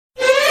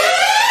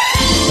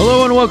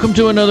Hello and welcome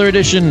to another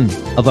edition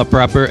of A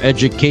Proper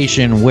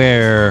Education,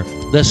 where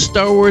the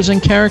Star Wars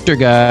and character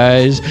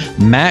guys,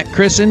 Matt,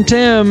 Chris, and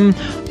Tim,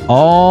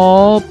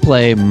 all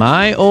play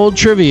my old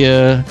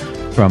trivia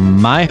from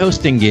my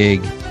hosting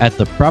gig at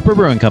the Proper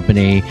Brewing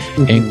Company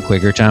in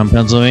Quakertown,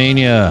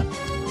 Pennsylvania.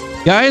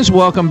 Guys,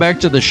 welcome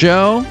back to the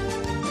show.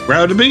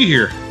 Proud to be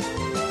here.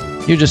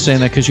 You're just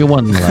saying that because you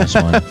won the last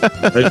one.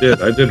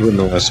 I did win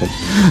the last one.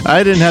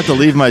 I didn't have to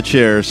leave my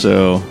chair,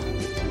 so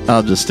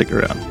I'll just stick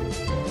around.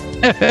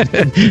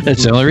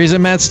 That's the only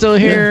reason Matt's still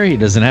here. He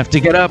doesn't have to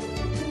get up.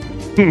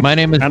 My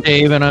name is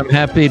Dave, and I'm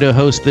happy to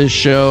host this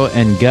show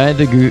and guide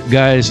the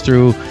guys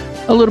through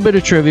a little bit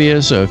of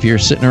trivia. So if you're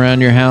sitting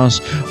around your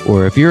house,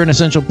 or if you're an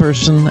essential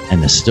person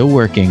and is still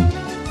working,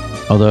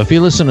 although if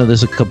you listen to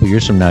this a couple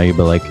years from now, you'll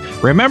be like,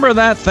 remember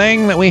that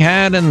thing that we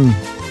had in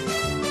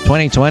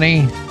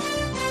 2020?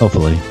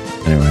 Hopefully.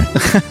 Anyway.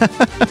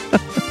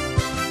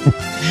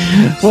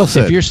 Well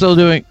said. If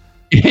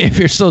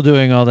you're still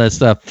doing all that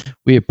stuff,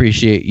 we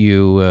appreciate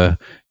you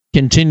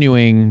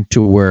continuing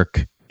to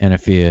work. And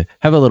if you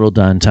have a little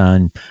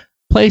downtime,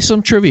 play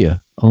some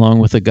trivia along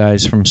with the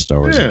guys from Star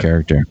Wars and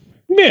Character.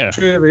 Yeah.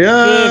 Trivia.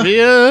 All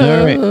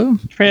right.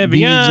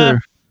 Trivia.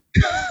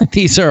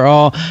 These are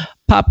all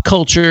pop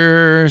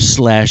culture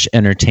 /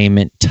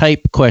 entertainment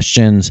type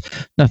questions.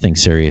 Nothing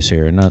serious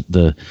here. Not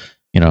the,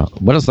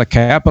 what is the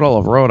capital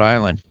of Rhode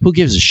Island? Who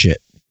gives a shit?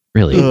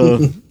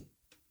 Really?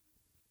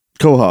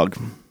 Quahog.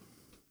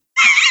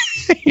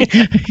 You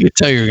could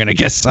tell you're going to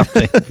guess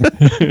something.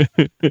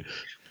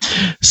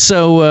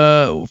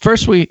 So,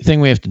 first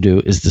thing we have to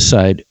do is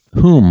decide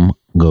whom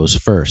goes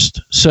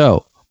first.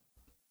 So,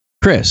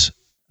 Chris,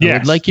 I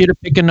would like you to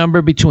pick a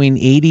number between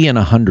 80 and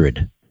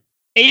 100.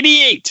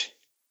 88.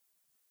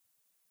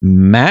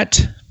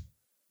 Matt?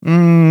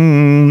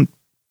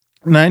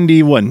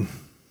 91.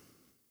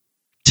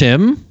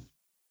 Tim?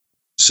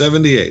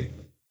 78.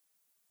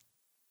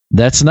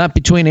 That's not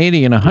between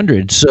 80 and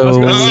 100.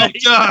 So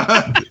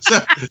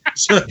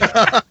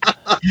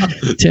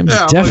Tim's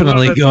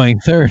definitely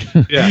going third.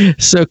 Yeah.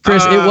 So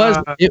Chris,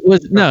 it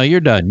was no, you're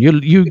done.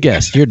 You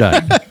guessed. You're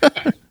done.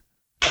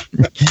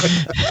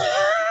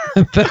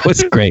 That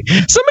was great.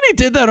 Somebody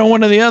did that on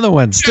one of the other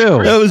ones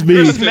too. That was me.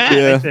 It was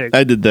Matt,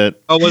 I did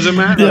that. Oh, was it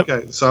Matt? Yep.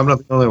 Okay, so I'm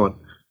not the only one.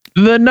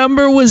 The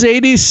number was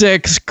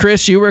 86.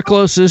 Chris, you were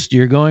closest.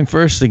 You're going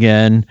first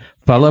again,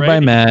 followed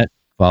by Matt,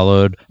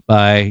 followed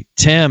by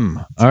Tim.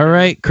 All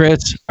right,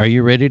 Chris, are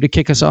you ready to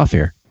kick us off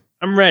here?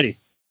 I'm ready.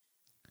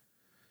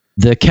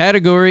 The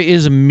category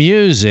is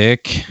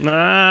music.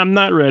 I'm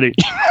not ready.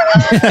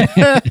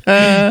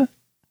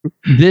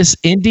 This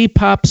indie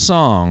pop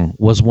song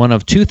was one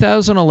of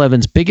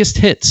 2011's biggest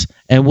hits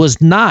and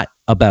was not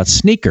about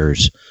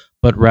sneakers,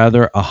 but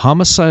rather a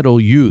homicidal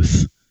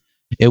youth.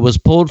 It was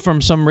pulled from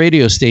some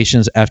radio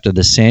stations after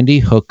the Sandy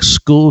Hook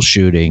school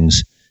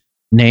shootings.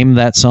 Name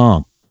that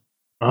song.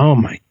 Oh,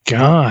 my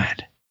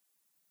God.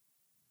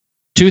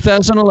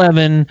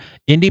 2011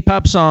 indie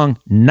pop song,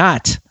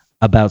 not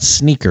about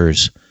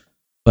sneakers,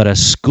 but a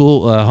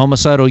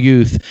homicidal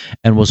youth,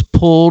 and was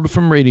pulled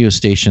from radio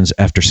stations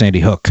after Sandy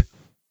Hook.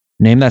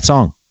 Name that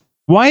song.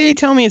 Why are you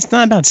telling me it's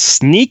not about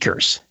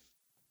sneakers?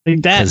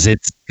 Like that?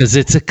 Because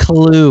it's a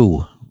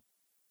clue.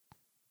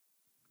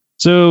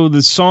 So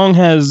the song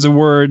has the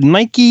word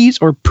Nikes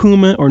or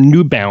Puma or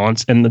New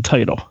Balance in the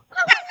title.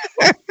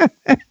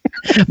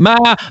 My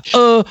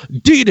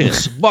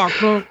Adidas.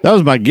 That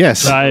was my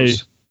guess.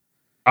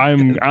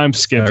 I'm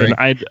skipping.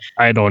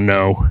 I don't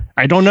know.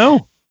 I don't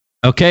know.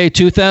 Okay,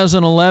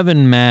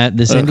 2011, Matt.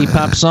 This indie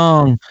pop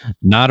song,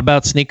 not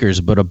about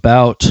sneakers, but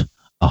about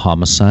a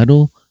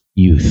homicidal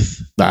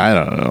youth. I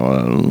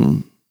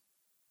don't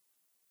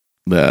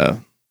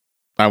know.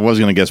 I was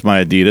going to guess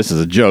my Adidas as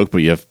a joke, but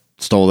you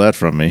stole that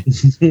from me.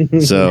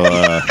 So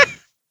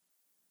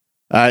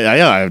I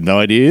have no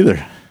idea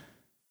either.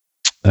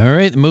 All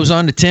right, moves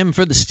on to Tim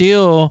for the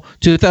steal.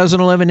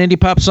 2011 indie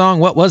pop song.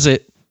 What was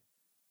it?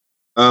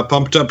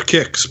 Pumped Up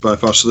Kicks by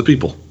Foster the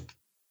People.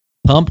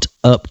 Pumped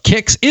Up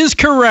Kicks is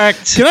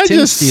correct. Can I Tim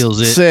just steals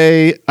it.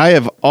 say I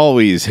have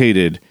always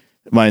hated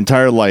my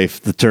entire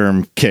life the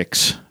term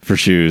kicks for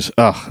shoes.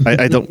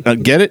 I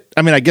don't get it.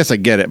 I mean, I guess I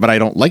get it, but I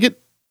don't like it.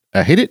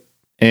 I hate it.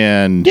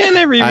 And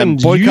I'm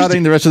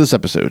boycotting the rest of this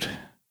episode.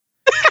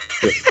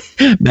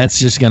 Matt's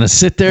just going to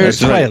sit there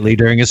quietly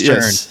during his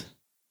turn.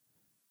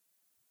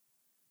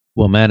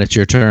 Well, Matt, it's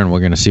your turn.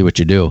 We're going to see what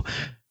you do.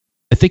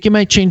 I think you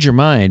might change your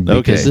mind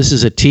because this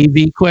is a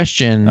TV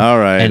question. All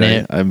right.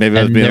 Maybe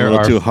I was being a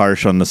little too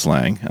harsh on the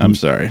slang. I'm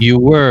sorry. You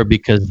were,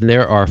 because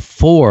there are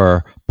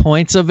 4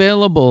 points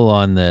available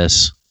on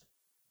this.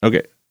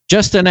 Okay.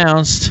 Just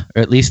announced,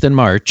 or at least in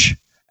March,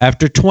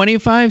 after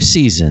 25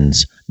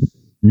 seasons,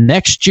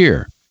 next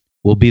year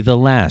will be the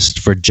last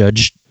for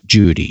Judge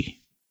Judy.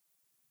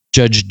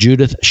 Judge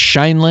Judith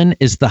Sheindlin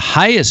is the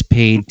highest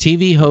paid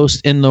TV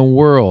host in the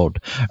world,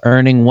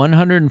 earning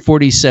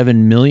 $147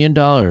 million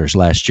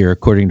last year,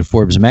 according to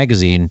Forbes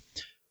magazine.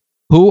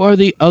 Who are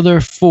the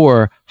other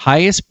 4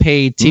 highest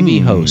paid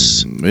TV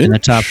hosts in the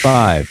top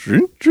 5?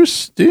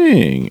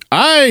 Interesting.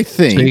 I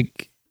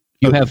think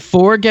You have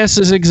 4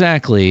 guesses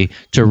exactly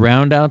to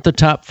round out the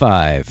top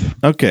 5.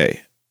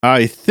 Okay.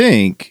 I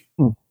think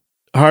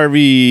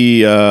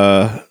Harvey,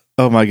 oh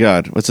my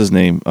God, what's his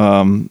name?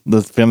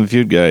 The Family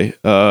Feud guy.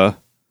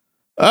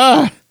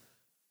 I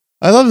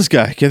love this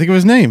guy. Can't think of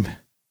his name.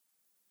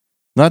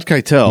 Not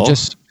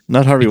Keitel.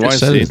 Not Harvey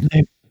Weinstein.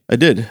 I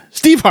did.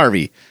 Steve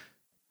Harvey.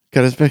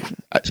 Got his pick.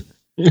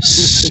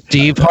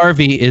 Steve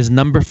Harvey is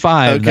number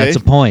 5. Okay. That's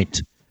a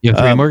point. You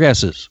have 3 more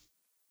guesses.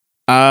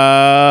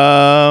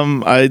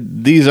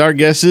 These are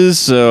guesses,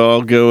 so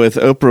I'll go with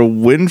Oprah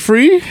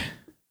Winfrey.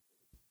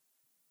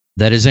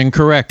 That is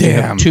incorrect. Damn.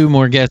 You have 2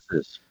 more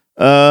guesses.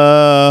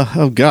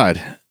 Oh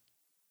God.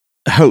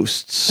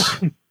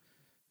 Hosts.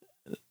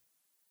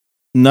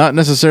 Not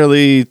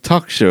necessarily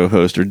talk show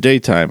host or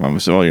daytime. You're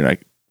probably not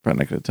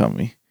going to tell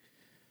me.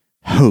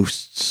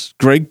 Hosts.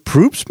 Greg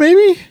Proops,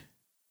 maybe?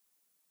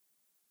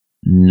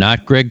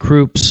 Not Greg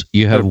Proops.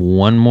 You have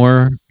 1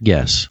 more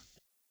guess.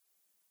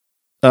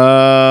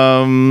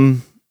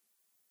 Is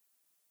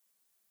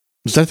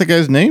that the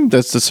guy's name?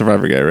 That's the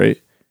Survivor guy,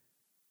 right?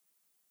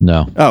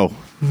 No. Oh,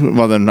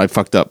 well then I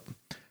fucked up.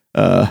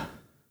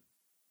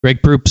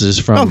 Greg Proops is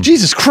from... Oh,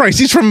 Jesus Christ.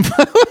 He's from...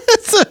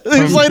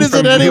 Whose line is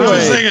it anyway?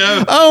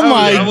 Oh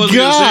my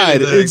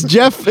God. It's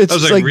Jeff.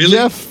 It's like really?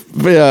 Jeff.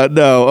 Yeah,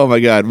 no. Oh my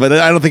God. But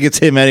I don't think it's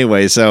him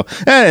anyway. So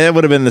it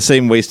would have been the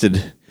same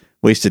wasted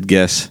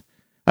guess.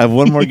 I have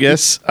 1 more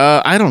guess.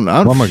 I don't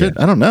know. One more guess.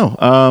 I don't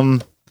know.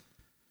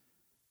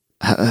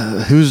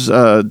 Who's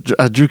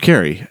Drew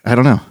Carey? I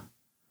don't know.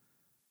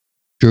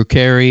 Drew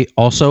Carey,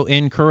 also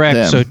incorrect.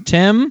 Damn. So,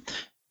 Tim,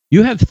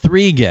 you have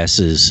 3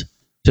 guesses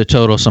to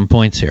total some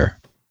points here.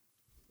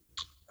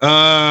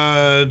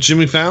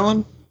 Jimmy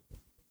Fallon?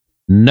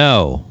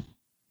 No.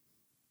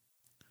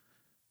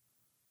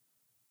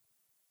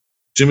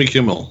 Jimmy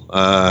Kimmel?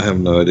 I have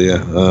no idea.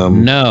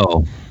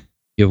 No.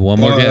 You have 1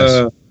 more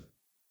guess.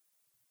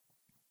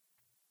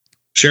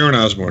 Sharon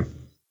Osbourne?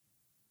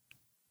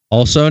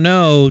 Also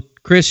no.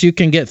 Chris, you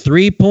can get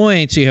 3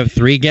 points. You have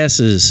 3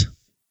 guesses.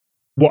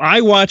 Well, I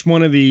watched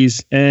one of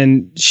these,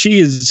 and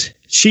she's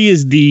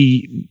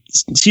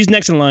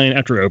next in line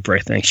after Oprah,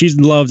 I think. She's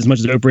loved as much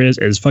as Oprah is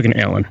as fucking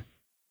Ellen.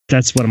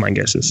 That's one of my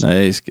guesses.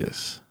 Nice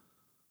guess.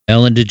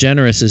 Ellen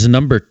DeGeneres is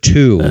number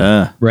 2,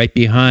 right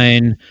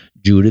behind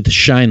Judith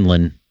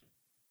Sheindlin.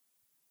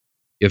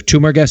 You have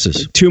 2 more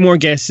guesses. 2 more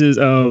guesses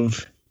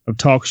of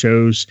talk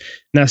shows.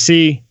 Now,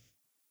 see,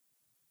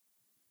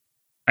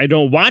 I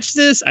don't watch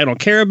this. I don't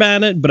care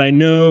about it, but I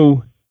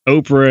know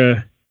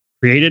Oprah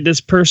created this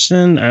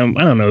person. I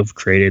don't know if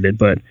created it,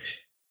 but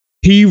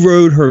he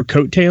rode her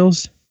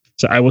coattails.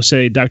 So I will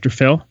say Dr.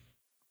 Phil,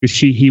 because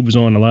he was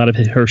on a lot of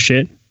her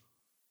shit.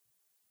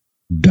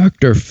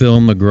 Dr. Phil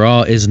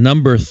McGraw is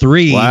number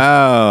 3.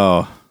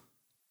 Wow.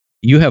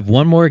 You have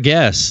 1 more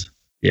guess.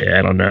 Yeah,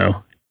 I don't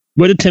know.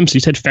 What did Tim say?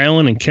 He said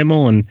Fallon and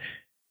Kimmel, and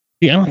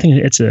I don't think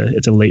it's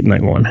a late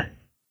night one.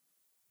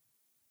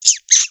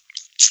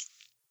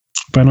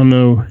 But I don't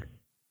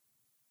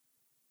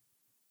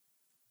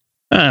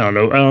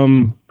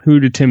know. Who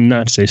did Tim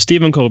not say?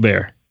 Stephen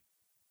Colbert.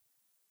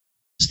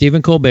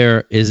 Stephen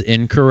Colbert is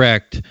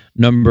incorrect.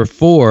 Number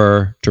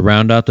 4 to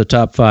round out the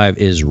top 5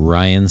 is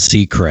Ryan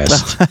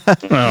Seacrest.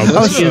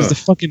 He is the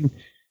fucking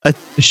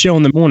the show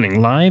in the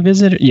morning live,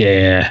 is it?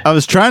 Yeah. I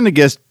was trying to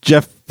guess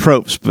Jeff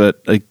Probst,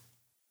 but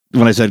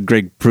when I said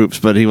Greg Proops,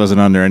 but he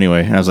wasn't on there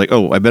anyway. And I was like,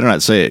 oh, I better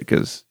not say it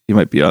because he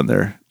might be on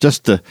there.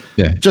 Just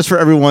for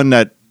everyone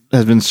that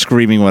has been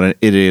screaming what an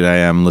idiot I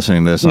am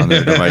listening to this on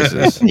their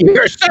devices.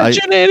 You're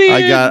such an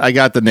idiot. I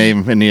got the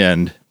name in the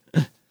end.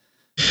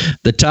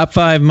 The top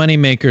 5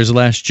 moneymakers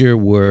last year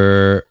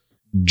were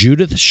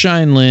Judith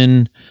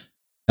Sheindlin,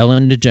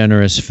 Ellen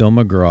DeGeneres, Phil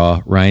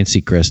McGraw, Ryan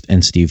Seacrest,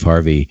 and Steve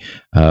Harvey.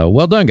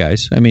 Well done,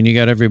 guys. I mean, you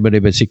got everybody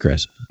but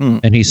Seacrest.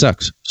 And he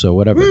sucks, so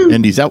whatever.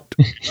 And he's out.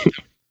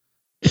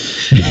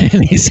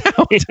 And he's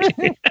out.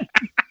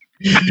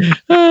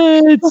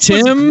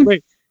 Tim?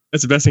 Wait,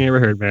 that's the best thing I ever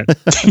heard, man.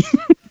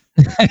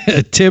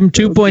 Tim,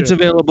 2 points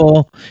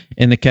available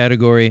in the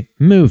category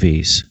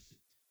movies.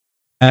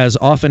 As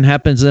often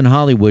happens in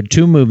Hollywood,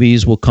 2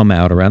 movies will come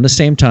out around the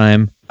same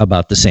time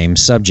about the same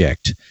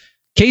subject.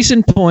 Case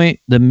in point,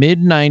 the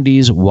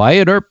mid-90s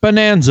Wyatt Earp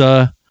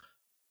bonanza.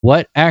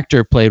 What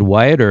actor played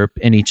Wyatt Earp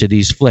in each of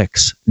these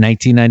flicks?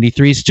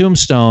 1993's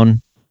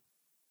Tombstone.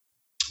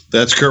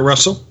 That's Kurt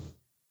Russell.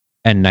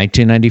 And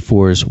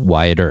 1994's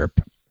Wyatt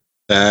Earp.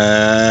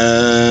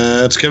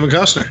 That's Kevin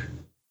Costner.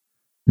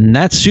 And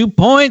that's 2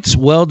 points.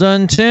 Well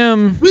done,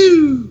 Tim.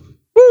 Woo!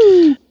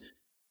 Woo!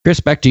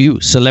 Chris, back to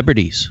you.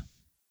 Celebrities.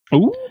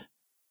 Ooh.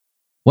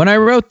 When I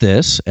wrote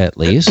this, at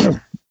least,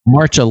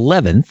 March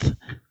 11th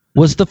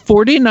was the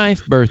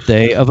 49th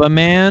birthday of a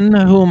man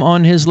whom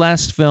on his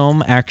last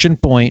film, Action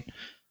Point,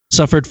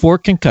 suffered 4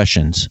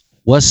 concussions,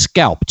 was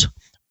scalped,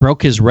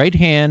 broke his right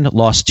hand,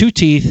 lost 2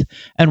 teeth,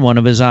 and one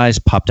of his eyes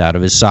popped out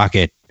of his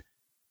socket.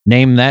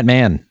 Name that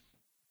man.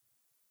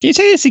 Can you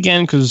say this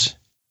again? Because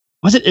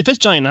if it's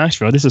Johnny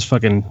Knoxville, this is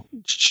fucking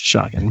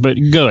shocking. But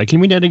go, can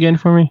we do that again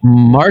for me?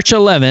 March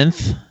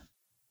 11th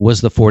was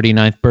the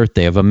 49th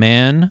birthday of a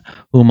man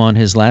whom on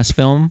his last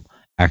film,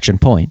 Action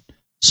Point,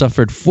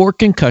 suffered 4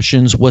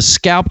 concussions, was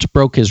scalped,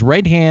 broke his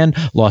right hand,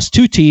 lost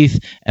 2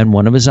 teeth, and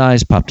one of his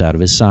eyes popped out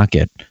of his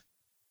socket.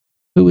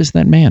 Who is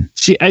that man?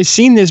 See, I've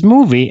seen this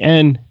movie,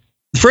 and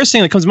the first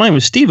thing that comes to mind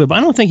was Steve, but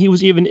I don't think he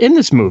was even in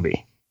this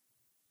movie.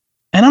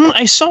 And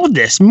I saw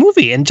this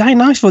movie, and Johnny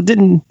Knoxville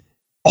didn't...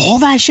 All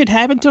that shit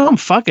happened to him?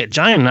 Fuck it.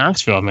 Johnny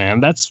Knoxville, man.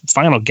 That's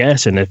final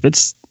guess, and if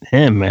it's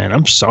him, man,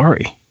 I'm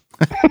sorry.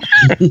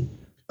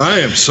 I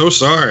am so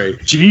sorry.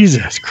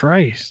 Jesus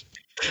Christ.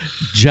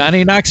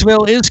 Johnny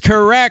Knoxville is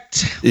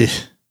correct.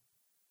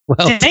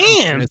 Well,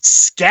 damn,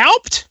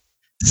 scalped?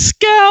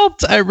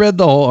 Scalped. I read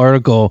the whole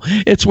article.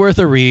 It's worth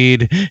a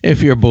read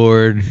if you're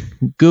bored.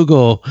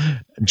 Google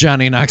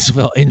Johnny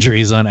Knoxville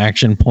injuries on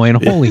Action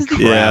Point. Holy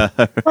crap.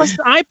 Yeah. What's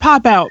the eye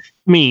pop out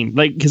mean?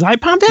 Like, his eye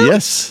popped out?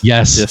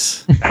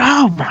 Yes.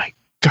 Oh my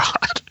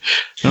God.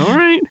 All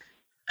right.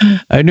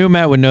 I knew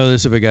Matt would know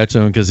this if it got to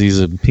him because he's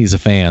a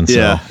fan.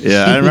 So.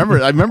 Yeah. I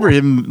remember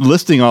him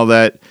listing all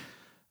that.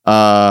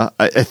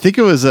 I think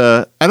it was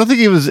I don't think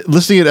he was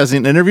listing it as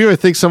an interview. I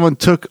think someone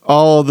took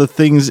all the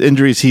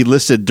injuries he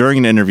listed during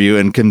an interview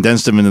and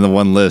condensed them into the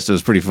one list. It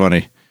was pretty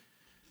funny.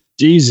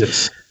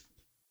 Jesus.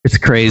 It's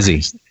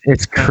crazy.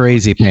 It's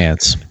crazy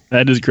pants.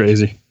 That is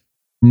crazy.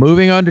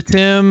 Moving on to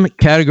Tim.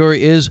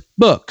 Category is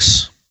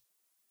books.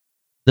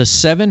 The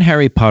 7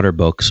 Harry Potter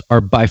books are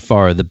by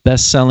far the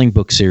best-selling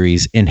book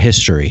series in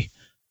history.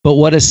 But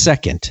what is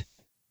second?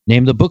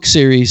 Name the book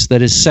series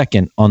that is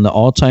second on the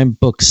all-time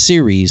book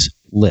series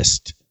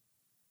list.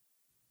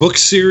 Book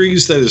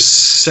series that is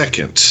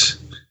second.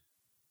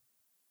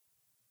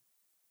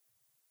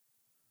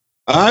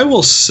 I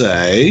will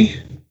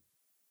say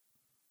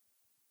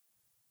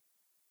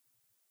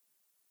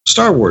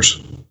Star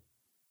Wars.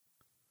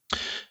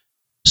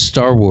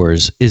 Star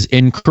Wars is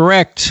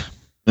incorrect.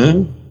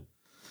 Huh?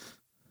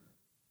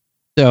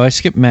 So I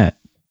skipped Matt.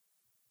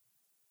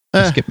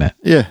 Skip Matt.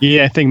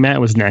 Yeah, I think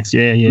Matt was next.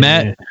 Yeah.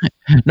 Matt,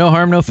 no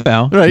harm, no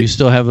foul. Right. You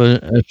still have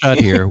a shot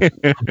here.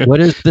 What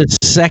is the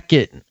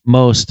second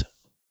most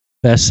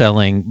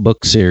best-selling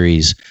book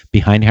series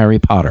behind Harry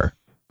Potter?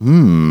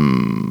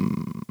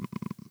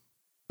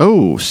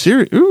 Oh,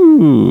 serious.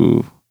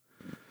 Ooh.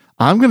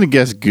 I'm going to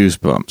guess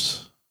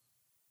Goosebumps.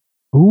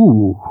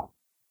 Ooh.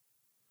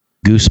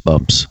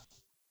 Goosebumps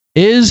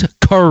is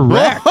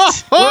correct.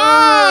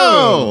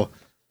 Whoa!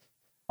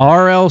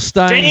 R.L.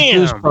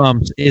 Stein's Damn.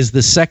 Goosebumps is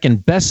the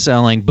second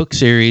best-selling book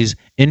series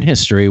in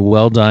history.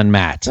 Well done,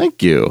 Matt.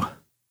 Thank you.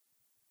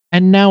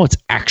 And now it's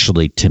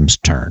actually Tim's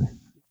turn.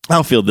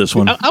 I'll field this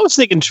one. I was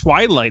thinking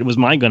Twilight was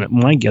my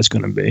guess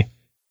going to be.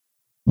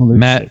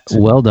 Matt,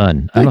 well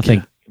done. I don't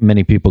think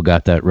many people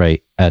got that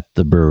right at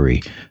the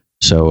brewery.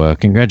 So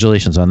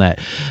congratulations on that.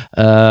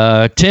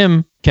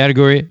 Tim,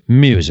 category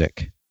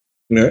music.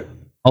 Yeah.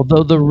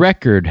 Although the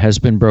record has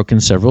been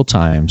broken several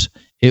times,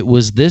 it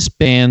was this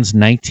band's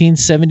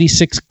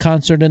 1976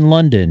 concert in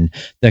London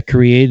that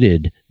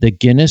created the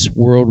Guinness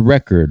World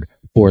Record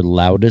for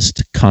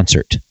loudest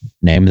concert.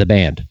 Name the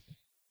band.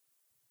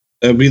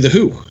 That would be The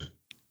Who.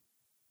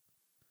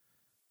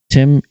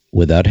 Tim,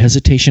 without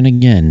hesitation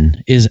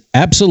again, is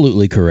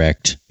absolutely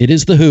correct. It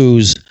is The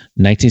Who's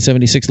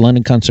 1976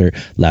 London concert,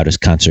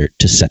 loudest concert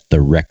to set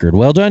the record.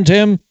 Well done,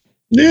 Tim.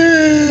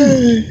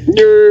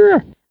 Yeah.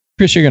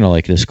 Chris, you're going to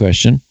like this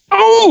question.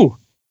 Oh!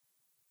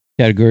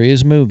 Category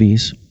is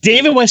movies.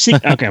 David West.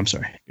 Okay, I'm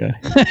sorry. Go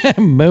ahead.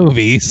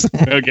 Movies.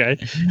 Okay.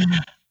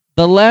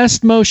 The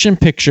last motion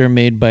picture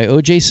made by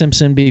O.J.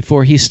 Simpson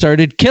before he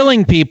started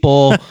killing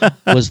people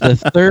was the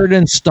third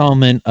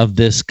installment of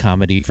this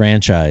comedy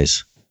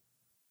franchise.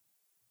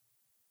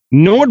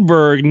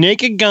 Nordberg,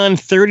 Naked Gun,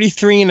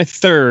 33 and a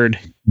third.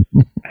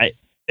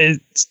 Is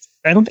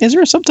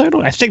there a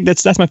subtitle? I think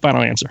that's my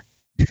final answer.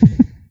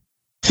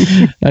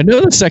 I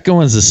know the second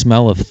one's The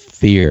Smell of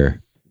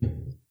Fear.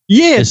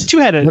 Yeah, it's two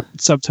had a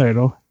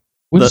subtitle.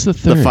 What's the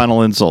third? The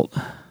Final Insult.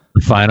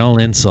 The Final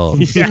Insult.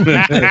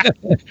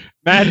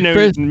 Matt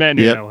knows. Matt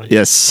knew that one.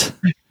 Yes.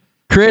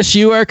 Chris,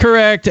 you are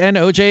correct, and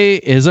OJ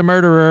is a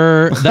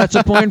murderer. That's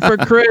a point for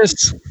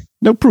Chris.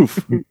 No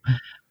proof.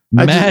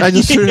 Matt, I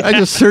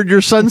just heard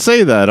your son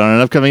say that on an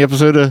upcoming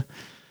episode of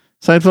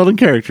Seinfeld in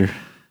Character.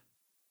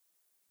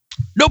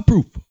 no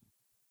proof.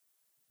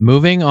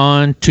 Moving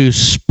on to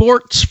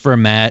sports for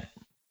Matt.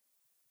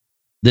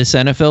 This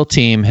NFL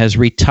team has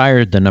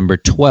retired the number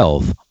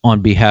 12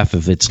 on behalf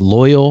of its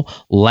loyal,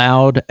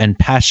 loud, and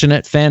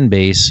passionate fan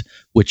base,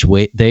 which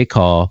they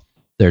call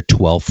their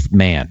 12th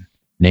man.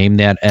 Name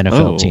that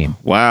NFL team.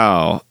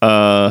 Wow.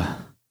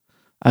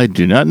 I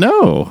do not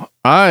know.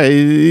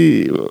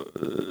 I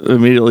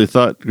immediately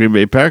thought Green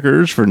Bay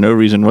Packers for no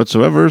reason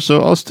whatsoever,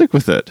 so I'll stick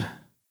with it.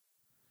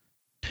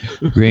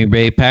 Green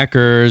Bay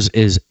Packers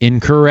is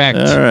incorrect.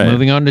 All right.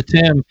 Moving on to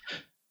Tim.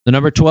 The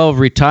number 12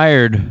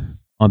 retired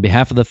on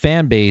behalf of the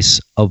fan base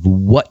of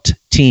what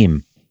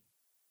team?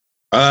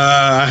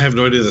 I have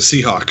no idea. The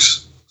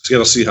Seahawks.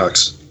 Seattle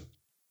Seahawks.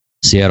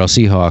 Seattle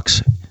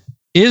Seahawks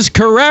is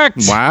correct.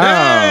 Wow.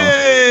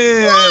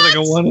 Hey! Like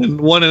a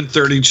 1 in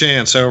 30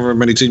 chance, however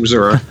many teams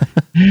there are.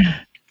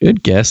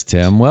 Good guess,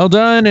 Tim. Well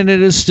done, and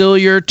it is still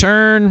your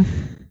turn.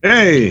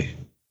 Hey.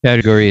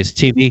 Category is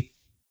TV.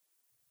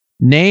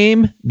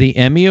 Name the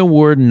Emmy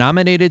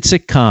Award-nominated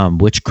sitcom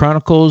which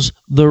chronicles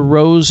the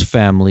Rose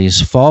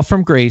family's fall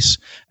from grace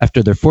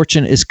after their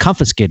fortune is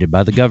confiscated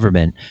by the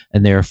government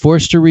and they are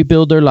forced to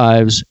rebuild their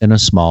lives in a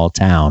small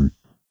town.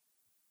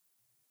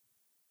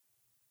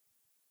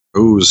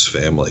 Rose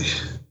family.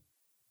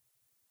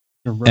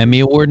 Emmy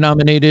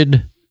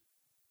Award-nominated.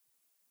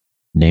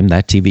 Name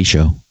that TV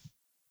show.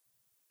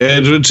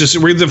 And just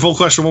read the full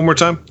question one more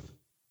time.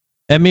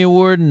 Emmy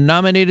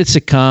Award-nominated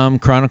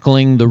sitcom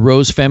chronicling the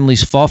Rose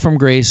family's fall from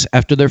grace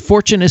after their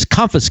fortune is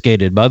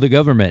confiscated by the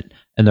government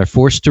and they're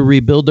forced to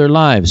rebuild their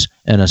lives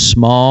in a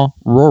small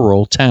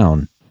rural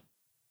town.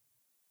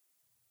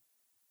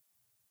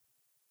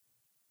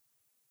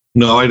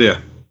 No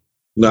idea.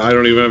 No, I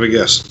don't even have a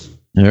guess.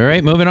 All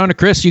right, moving on to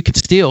Chris. You could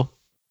steal.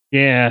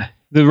 Yeah,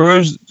 the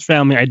Rose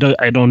family. I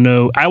don't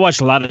know. I watch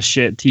a lot of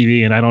shit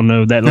TV, and I don't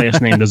know that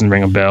last name. Doesn't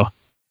ring a bell.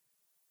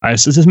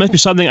 This must be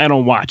something I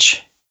don't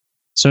watch.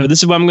 So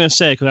this is what I'm going to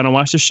say because I don't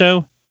watch the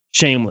show.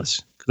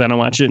 Shameless because I don't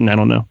watch it and I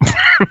don't know.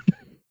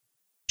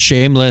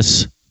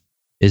 Shameless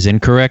is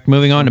incorrect.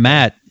 Moving on to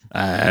Matt.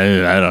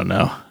 I don't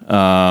know.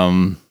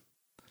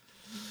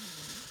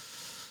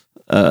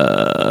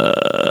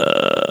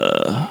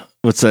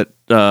 What's that?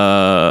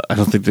 I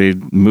don't think they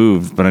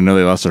moved, but I know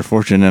they lost their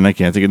fortune, and I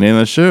can't think of the name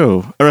of the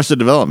show. Arrested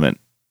Development.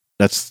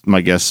 That's my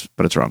guess,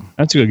 but it's wrong.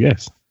 That's a good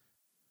guess.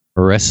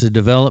 Arrested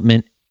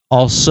Development,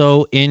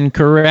 also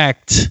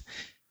incorrect.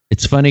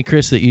 It's funny,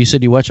 Chris, that you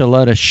said you watch a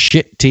lot of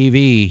shit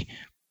TV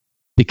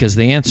because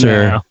the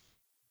answer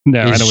no,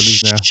 I know what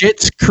is it is now.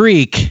 Schitt's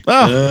Creek,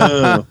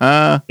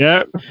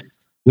 Yeah.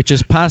 which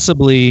is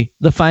possibly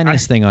the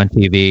finest thing on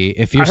TV.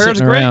 If you're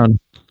sitting around,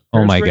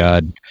 oh my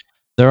God,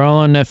 they're all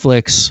on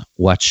Netflix.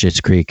 Watch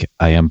Schitt's Creek.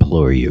 I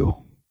implore you.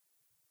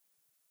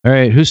 All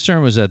right, whose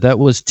turn was that? That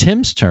was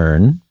Tim's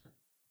turn.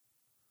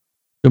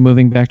 So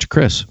moving back to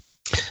Chris.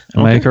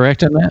 Am I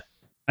correct on that?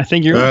 I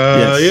think you're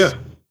right. Yeah.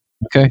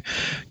 Okay.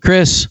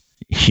 Chris,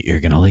 you're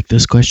going to like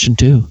this question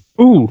too.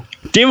 Ooh.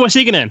 Damn, what's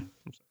he in?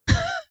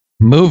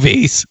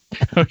 Movies.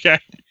 Okay.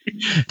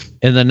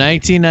 In the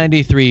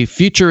 1993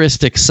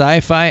 futuristic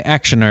sci-fi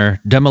actioner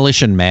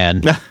Demolition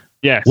Man.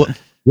 Yes.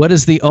 What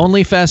is the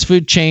only fast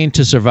food chain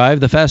to survive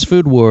the fast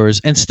food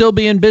wars and still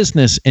be in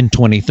business in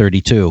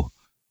 2032?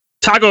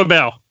 Taco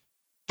Bell.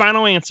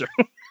 Final answer.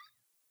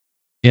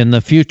 In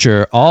the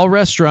future, all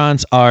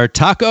restaurants are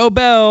Taco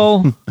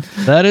Bell.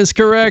 That is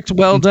correct.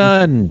 Well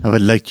done. I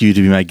would like you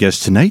to be my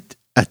guest tonight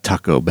at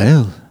Taco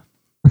Bell.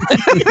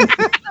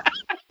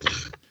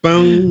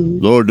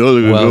 Lord,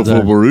 nothing can go for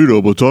a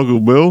burrito, but Taco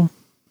Bell.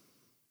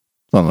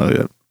 Something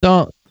like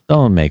that.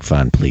 Don't make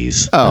fun,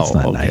 please. Oh, that's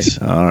not okay.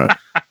 nice. All right.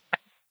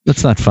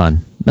 That's not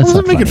fun. I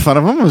wasn't making fun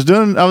of him.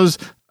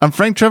 I'm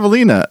Frank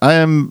Travolina.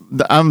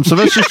 I'm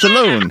Sylvester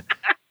Stallone.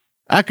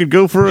 I could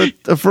go for a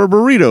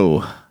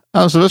burrito.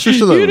 I'm Sylvester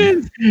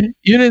Stallone.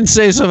 You didn't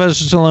say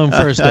Sylvester Stallone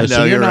first, though.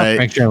 So you're right.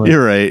 Frank Travolina.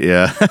 You're right.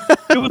 Yeah.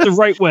 Do it the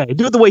right way.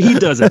 Do it the way he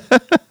does it.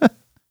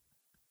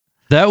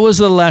 That was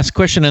the last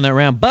question in that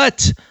round,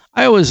 but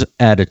I always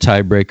add a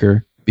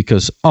tiebreaker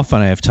because often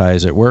I have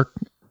ties at work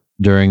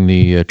during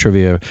the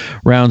trivia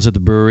rounds at the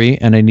brewery,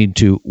 and I need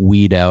to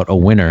weed out a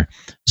winner.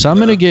 So I'm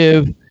going to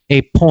give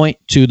a point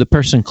to the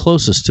person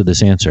closest to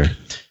this answer.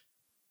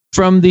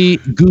 From the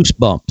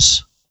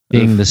Goosebumps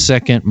being the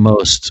second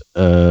most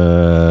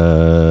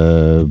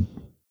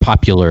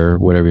popular,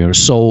 whatever you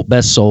know,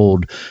 best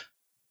sold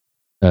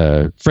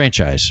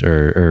franchise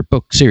or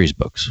book series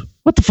books.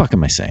 What the fuck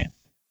am I saying?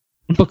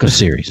 Book of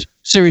series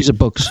of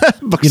books.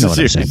 Books you know of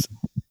what series. I'm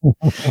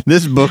saying.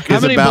 This book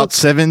is about books?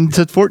 7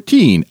 to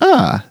 14.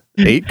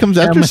 8 comes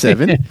after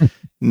 7.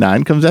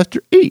 9 comes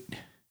after 8.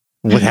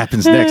 What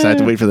happens next? I have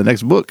to wait for the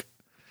next book.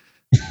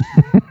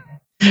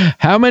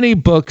 How many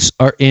books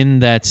are in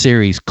that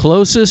series?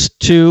 Closest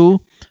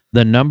to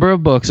the number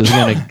of books is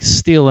going to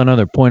steal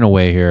another point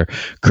away here.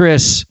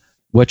 Chris,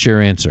 what's your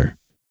answer?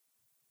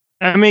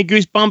 How many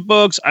Goosebump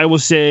books? I will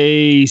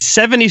say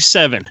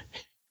 77.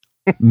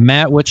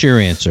 Matt, what's your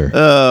answer?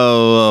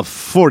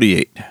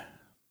 48.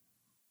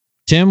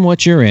 Tim,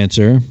 what's your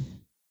answer?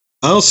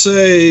 I'll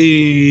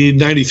say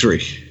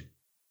 93.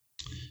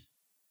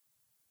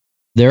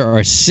 There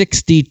are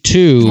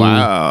 62.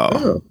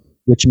 Wow.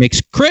 Which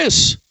makes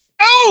Chris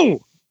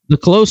the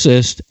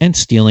closest and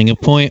stealing a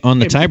point on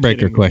the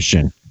tiebreaker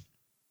question.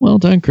 Well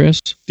done, Chris.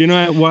 Do you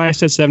know why I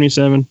said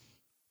 77?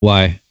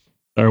 Why?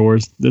 Star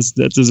Wars. This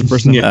is a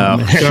person.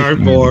 Star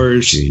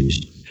Wars.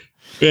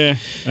 Yeah,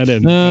 I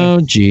didn't. Oh,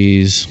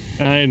 geez.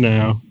 I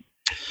know.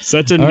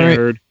 Such a All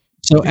nerd. Right.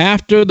 So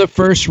after the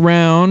first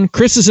round,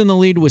 Chris is in the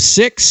lead with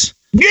 6.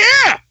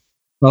 Yeah.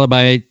 Followed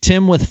by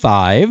Tim with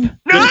 5.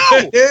 No.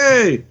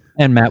 Hey.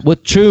 And Matt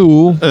with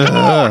 2.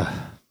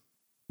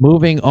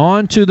 Moving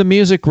on to the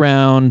music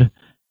round.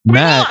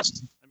 Matt,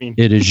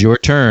 it is your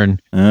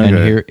turn. Okay. And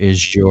here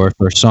is your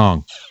first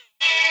song.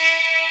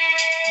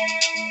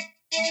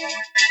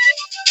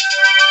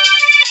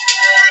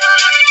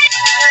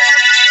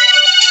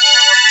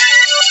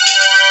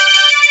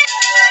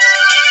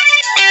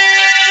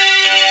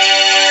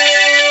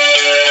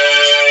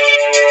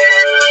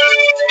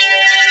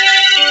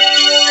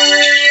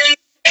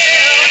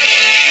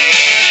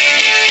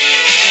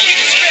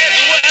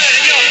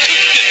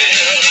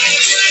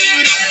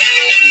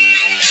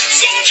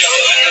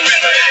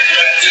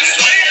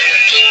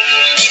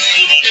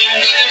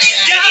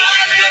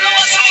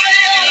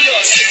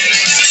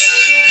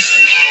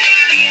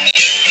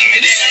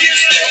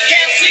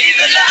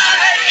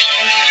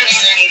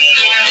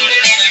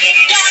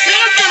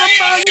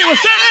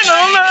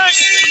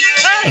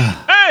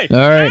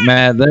 All right,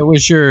 Matt, that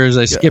was yours.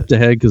 I skipped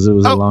ahead because it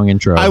was a long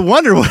intro. I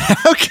wonder what.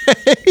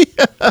 Okay.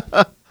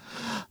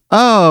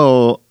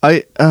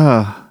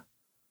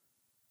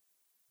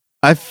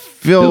 I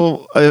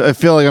feel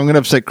like I'm going to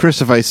upset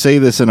Chris if I say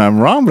this and I'm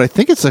wrong, but I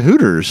think it's the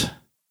Hooters.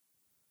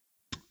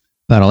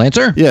 Final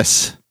answer?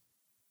 Yes.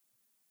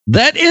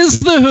 That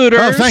is the Hooters.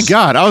 Oh, thank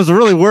God. I was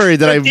really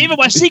worried that David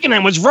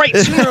Wasikanen was right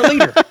sooner or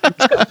later.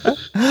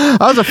 I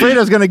was afraid I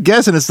was going to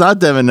guess and it's not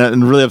them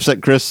and really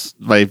upset Chris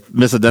by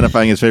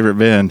misidentifying his favorite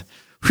band.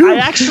 Whew. I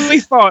actually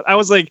thought, I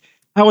was like,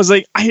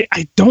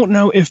 I don't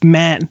know if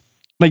Matt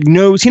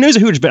knows, he knows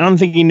the Hooters, but I don't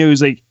think he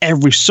knows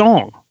every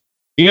song.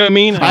 You know what I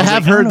mean? I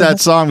have heard that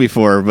song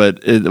before,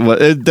 but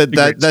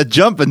that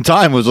jump in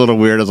time was a little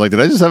weird. I was like, did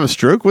I just have a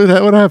stroke with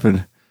that? What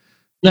happened?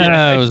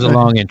 No, it was a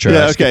long intro.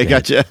 Yeah, okay,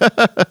 gotcha.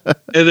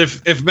 And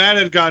if Matt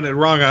had gotten it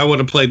wrong, I would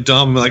have played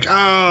dumb, like,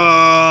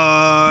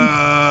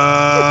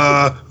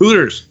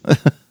 Hooters.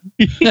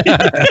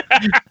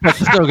 I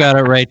still got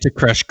it right to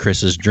crush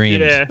Chris's dreams.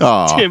 Yeah.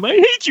 Aw. Tim, I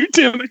hate you,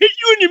 Tim. I hate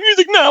you and your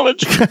music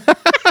knowledge.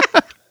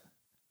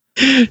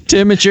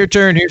 Tim, it's your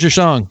turn. Here's your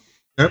song.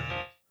 Yep.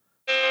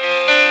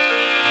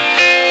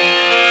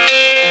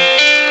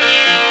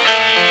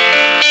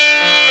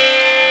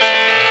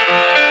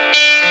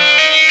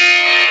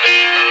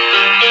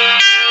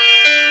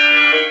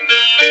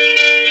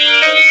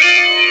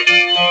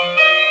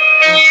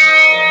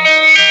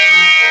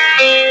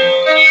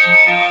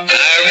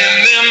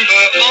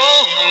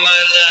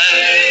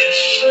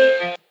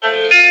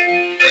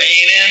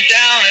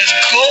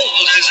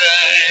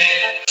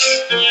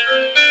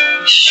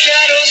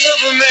 Shadows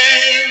of a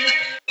man,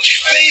 a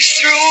face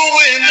through a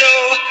window,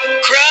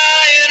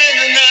 crying in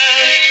the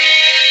night.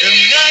 The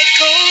night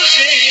goes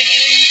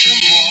into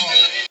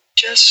morning,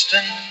 just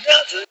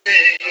another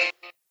day.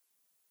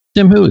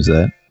 Tim, who is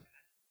that?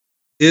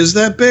 Is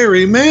that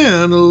Barry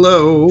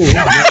Manilow? I'm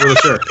not really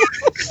sure.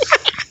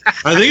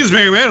 I think it's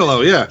Barry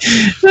Manilow, yeah.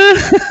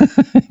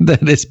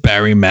 That is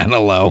Barry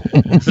Manilow.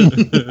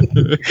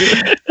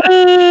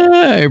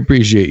 I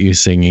appreciate you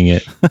singing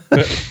it.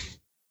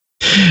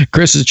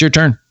 Chris, it's your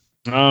turn.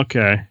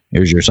 Okay.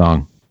 Here's your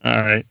song.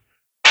 All right.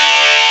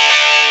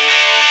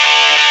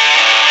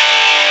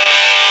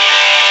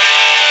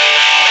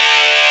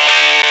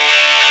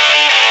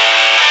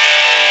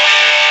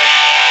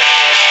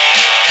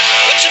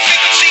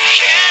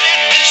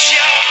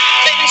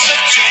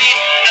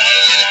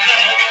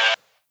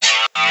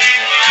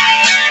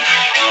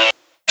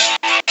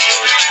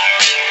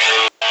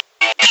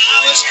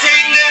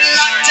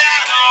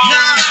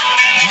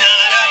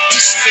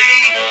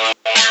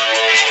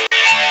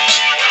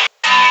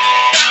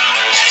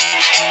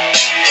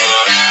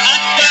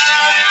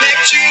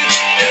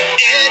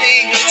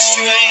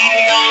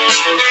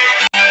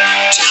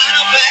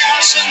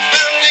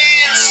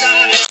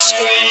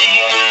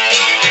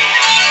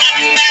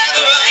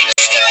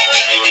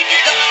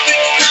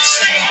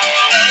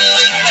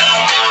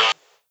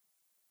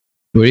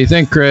 What do you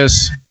think,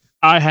 Chris?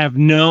 I have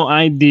no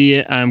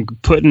idea. I'm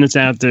putting this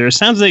out there. It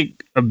sounds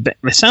like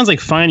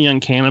Fine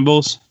Young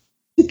Cannibals,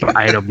 but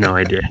I have no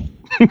idea.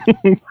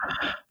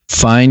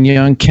 Fine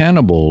Young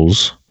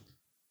Cannibals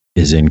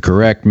is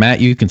incorrect. Matt,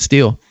 you can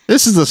steal.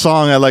 This is the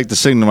song I like to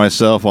sing to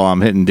myself while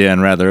I'm hitting Dan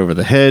Rather over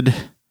the head.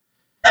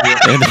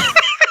 And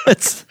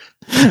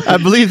I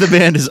believe the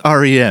band is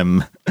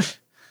REM.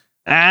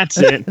 That's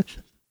it.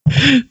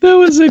 That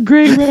was a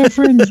great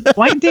reference.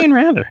 Why Dan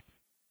Rather?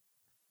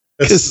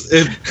 It's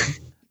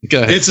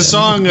a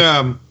song.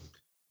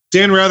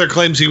 Dan Rather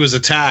claims he was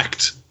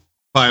attacked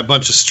by a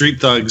bunch of street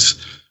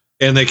thugs,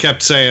 and they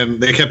kept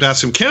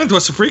asking him, Kenneth,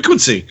 what's the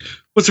frequency?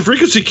 What's the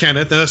frequency,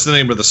 Kenneth? And that's the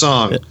name of the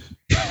song.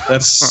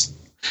 That's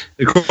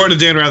according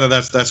to Dan Rather.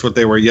 That's what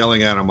they were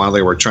yelling at him while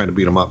they were trying to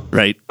beat him up.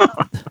 Right.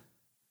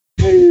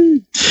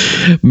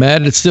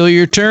 Matt, it's still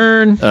your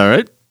turn. All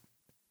right.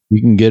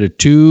 You can get a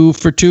 2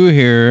 for 2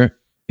 here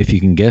if you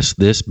can guess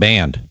this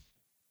band.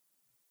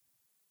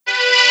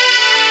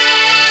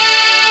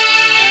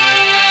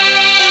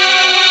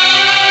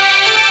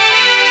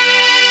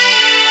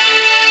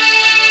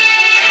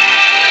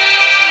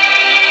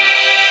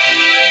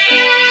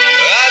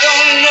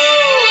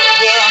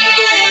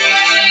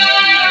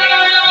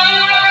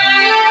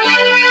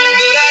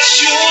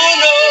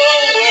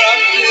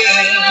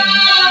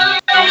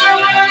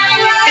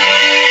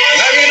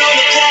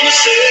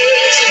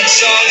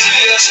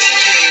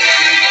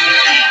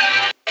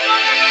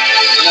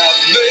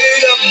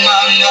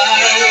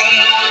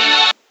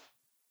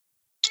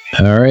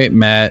 All right,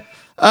 Matt.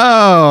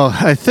 Oh,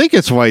 I think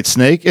it's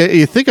Whitesnake.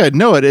 You think I'd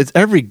know it. It's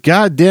every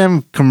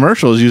goddamn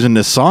commercial is using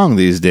this song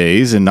these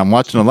days, and I'm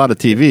watching a lot of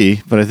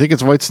TV, but I think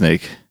it's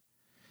Whitesnake.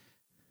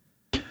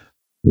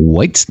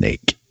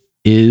 Whitesnake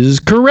is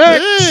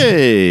correct.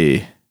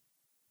 Hey.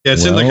 Yeah,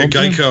 it's in like a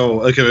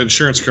Geico, like an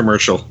insurance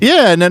commercial.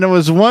 Yeah, and then it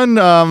was one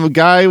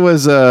guy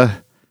was it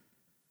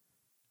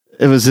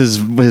was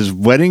his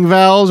wedding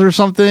vows or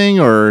something,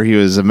 or he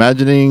was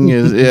imagining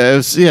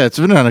his it's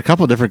been on a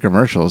couple different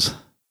commercials.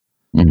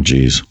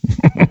 Jeez.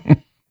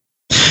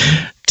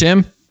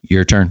 Tim,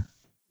 your turn.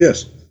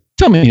 Yes.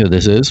 Tell me who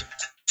this is.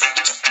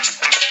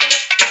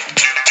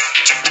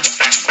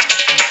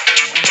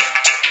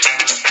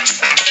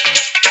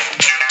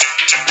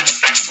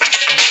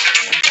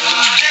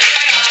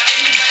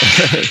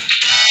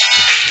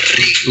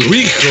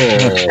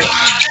 Rico.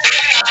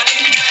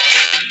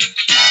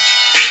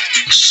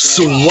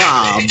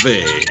 Suave.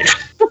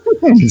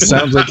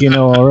 Sounds like you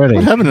know already.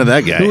 What happened to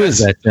that guy? Who is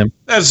that, Tim?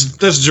 That's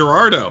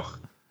Gerardo.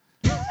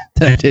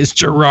 That is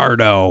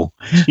Gerardo.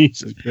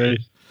 Jesus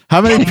Christ. How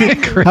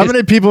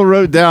many people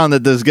wrote down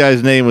that this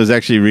guy's name was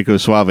actually Rico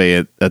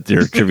Suave at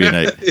their trivia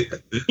night?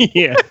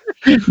 Yeah.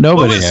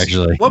 Nobody,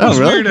 actually. What was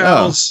Weird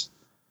Al's?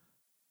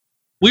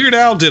 Weird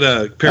Al did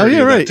a parody. Oh,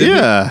 yeah, right. Of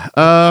that,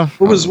 yeah.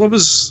 What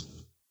was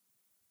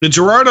the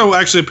Gerardo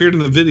actually appeared in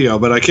the video,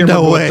 but I can't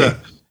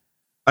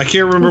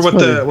remember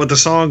what the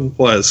song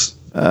was.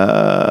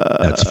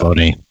 That's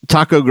funny.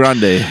 Taco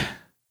Grande.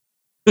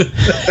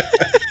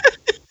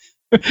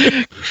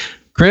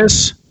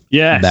 Chris?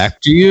 Yeah.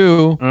 Back to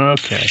you.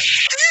 Okay.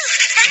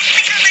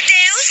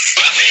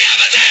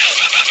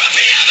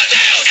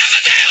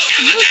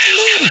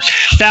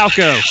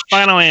 Falco.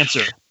 Final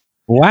answer.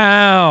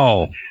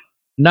 Wow.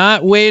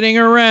 Not waiting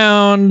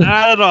around.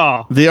 Not at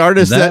all. The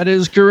artist that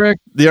is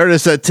correct. The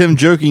artist that Tim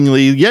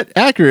jokingly yet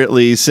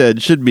accurately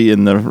said should be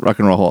in the Rock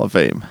and Roll Hall of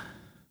Fame.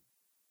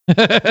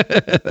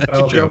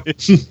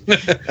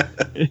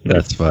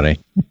 That's funny.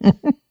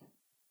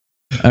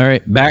 All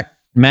right,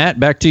 Matt,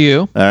 back to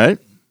you. All right.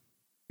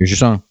 Here's your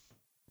song.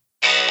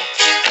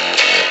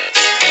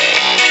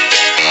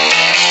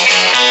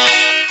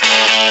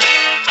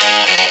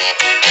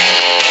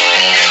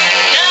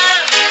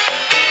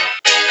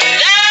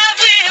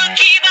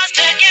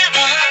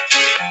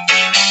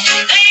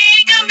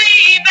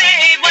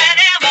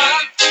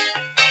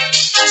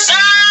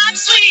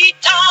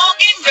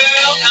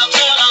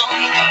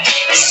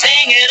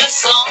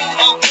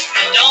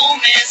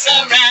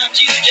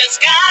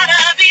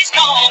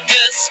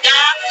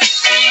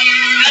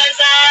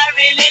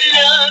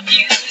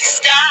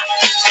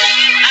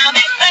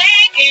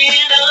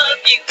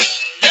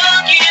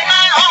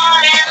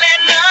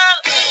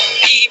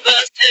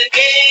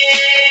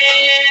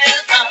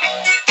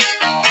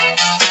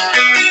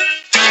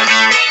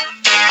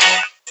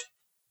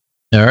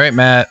 All right,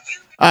 Matt.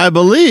 I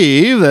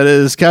believe that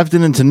is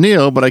Captain and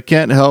Tennille, but I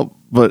can't help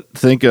but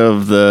think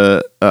of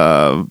the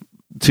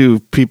two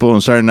people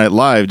in Saturday Night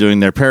Live doing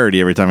their parody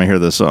every time I hear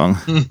this song.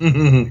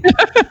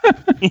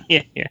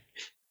 Yeah.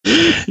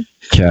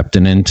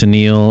 Captain and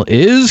Tennille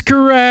is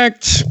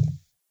correct.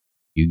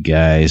 You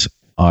guys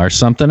are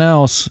something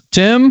else.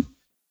 Tim,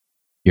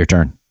 your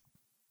turn.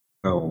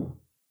 Oh.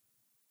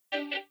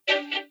 I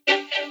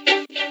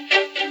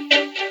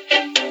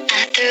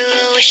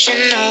threw a wish in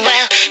the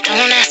well.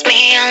 Don't ask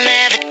me, I'll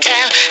never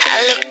tell.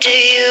 I looked at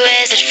you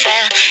as it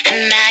fell,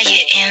 and now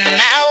you're in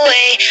my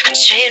way. I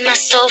trade my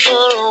soul for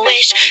a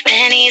wish,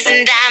 pennies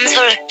and dimes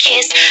for a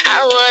kiss.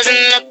 I wasn't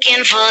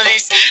looking for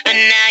this, but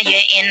now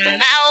you're in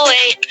my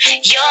way.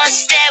 Your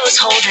stare was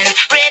holding,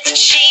 red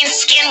sheen,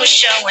 skin was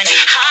showing,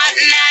 hot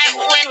night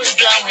wind was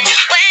blowing.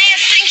 Where you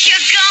think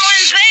you're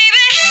going,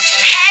 baby?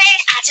 Hey,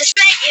 I just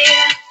met you,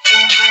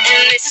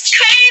 and this is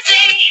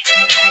crazy,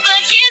 but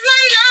here's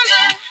my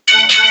number,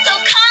 so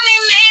call me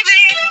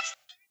maybe.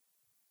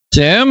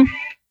 Tim,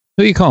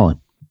 who are you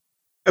calling?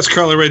 That's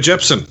Carly Rae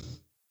Jepsen.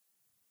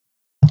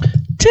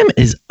 Tim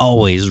is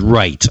always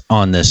right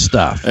on this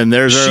stuff. And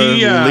there's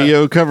our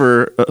Leo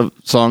cover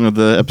song of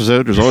the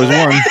episode. There's always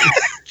one.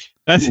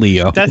 That's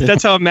Leo.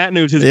 That's how Matt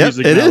knows his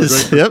music. It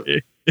is. Right?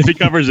 Yep. If he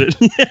covers it.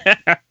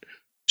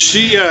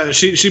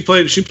 She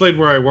played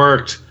where I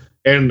worked,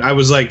 and I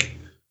was like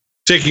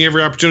taking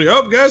every opportunity.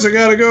 Oh, guys, I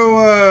gotta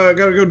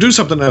go do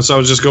something now. So I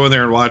was just going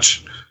there and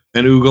watch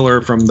and oogle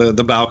her from the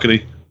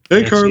balcony.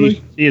 Hey,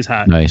 Carly. She is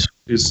hot. Nice.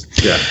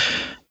 Yeah.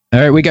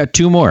 All right, we got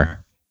two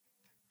more.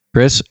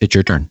 Chris, it's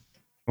your turn.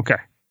 Okay.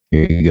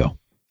 Here you go.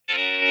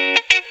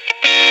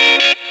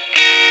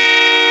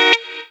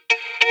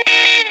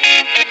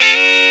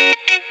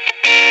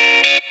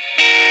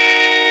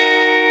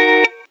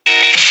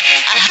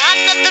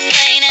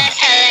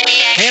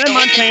 Hannah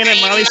Montana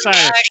and Miley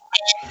Cyrus.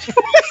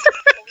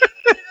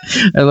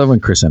 I love when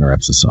Chris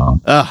interrupts the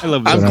song. I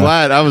love I'm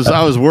glad. I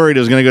was worried it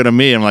was going to go to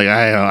me. I'm like,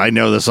 I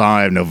know the song.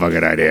 I have no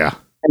fucking idea.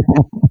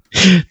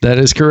 That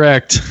is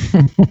correct.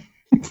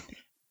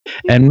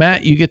 And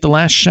Matt, you get the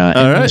last shot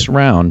in this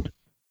round.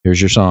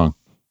 Here's your song.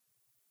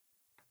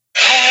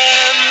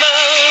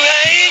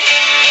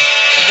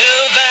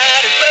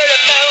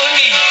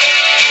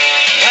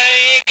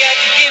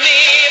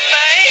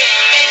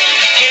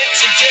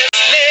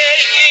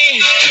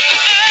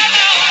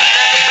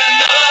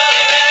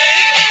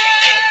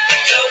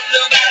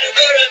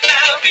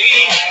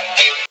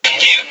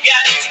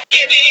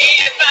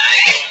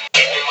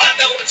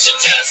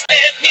 Just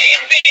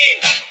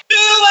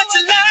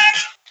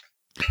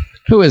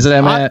Who is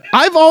that, Matt?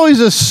 I've always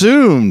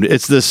assumed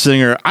it's this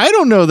singer. I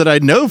don't know that I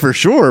know for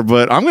sure,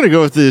 but I'm going to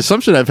go with the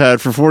assumption I've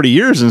had for 40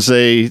 years and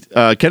say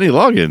Kenny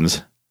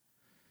Loggins.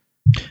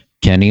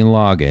 Kenny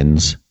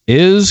Loggins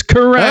is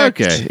correct.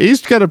 Okay.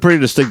 He's got a pretty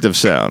distinctive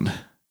sound.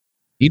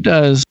 He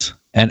does.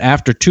 And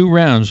after 2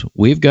 rounds,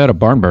 we've got a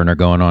barn burner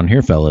going on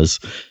here, fellas.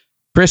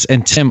 Chris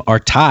and Tim are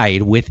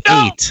tied with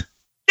 8.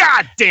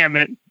 God damn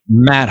it.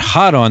 Matt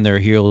hot on their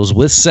heels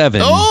with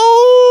 7.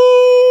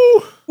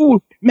 Oh!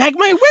 Ooh, Mag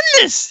might win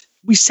this.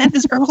 We said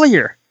this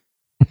earlier.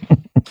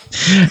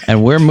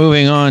 And we're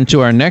moving on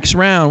to our next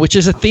round, which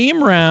is a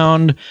theme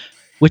round,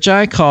 which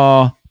I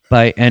call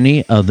By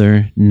Any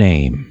Other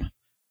Name.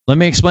 Let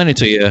me explain it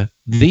to you.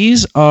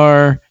 These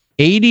are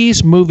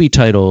 80s movie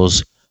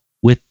titles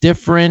with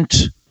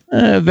different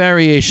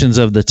variations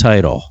of the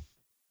title.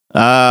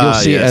 You'll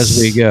see as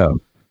we go.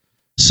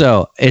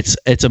 So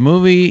it's a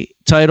movie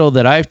title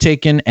that I've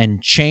taken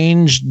and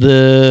changed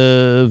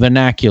the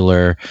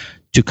vernacular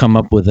to come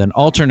up with an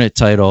alternate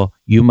title.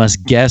 You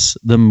must guess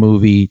the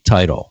movie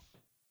title.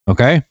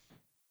 Okay?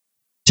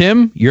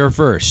 Tim, you're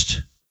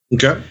first.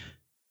 Okay.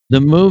 The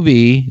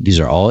movie,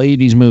 these are all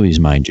 80s movies,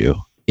 mind you,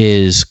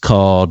 is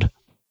called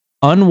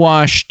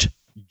Unwashed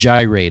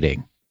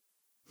Gyrating.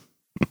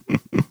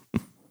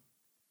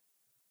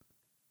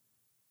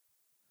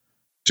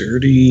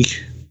 Dirty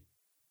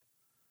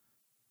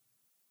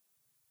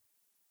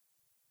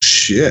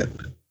shit.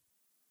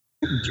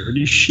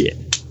 Dirty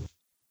shit.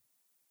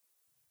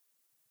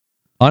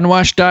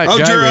 Unwashed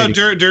Gyrating.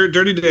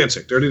 Dirty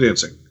Dancing. Dirty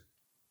Dancing.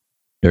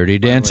 Dirty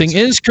Dancing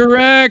is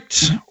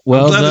correct.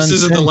 Well I'm glad done. this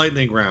isn't the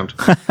lightning round.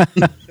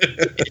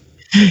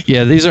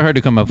 Yeah, these are hard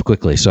to come up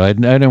quickly, so I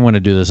didn't want to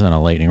do this on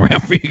a lightning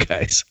round for you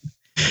guys.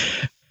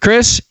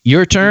 Chris,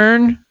 your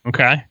turn.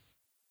 Okay.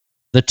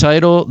 The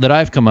title that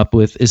I've come up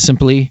with is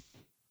simply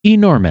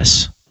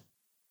Enormous.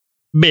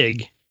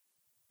 Big.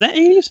 That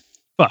 80s?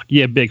 Fuck,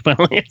 yeah, big.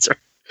 Final answer.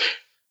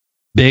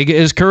 Big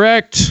is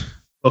correct.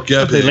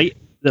 Okay, The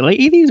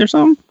late 80s or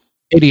something?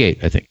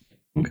 88, I think.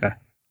 Okay.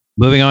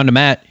 Moving on to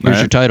Matt. Here's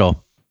your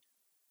title.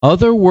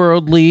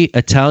 Otherworldly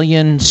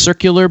Italian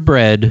circular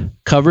bread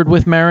covered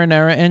with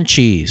marinara and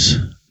cheese.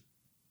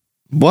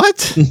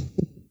 What?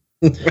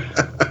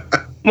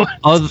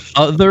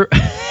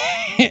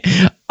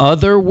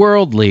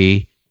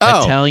 Otherworldly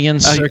Italian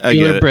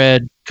circular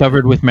bread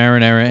covered with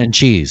marinara and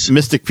cheese.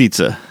 Mystic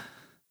Pizza.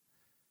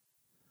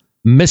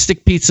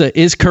 Mystic Pizza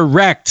is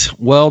correct.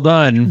 Well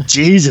done.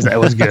 Jesus,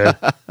 that was good.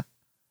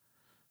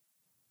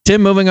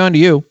 Tim, moving on to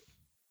you.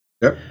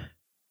 Yep.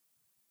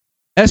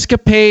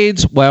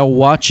 Escapades while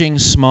watching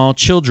small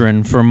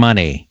children for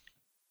money.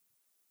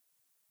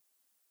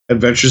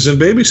 Adventures in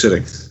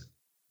Babysitting.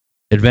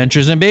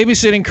 Adventures in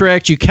Babysitting,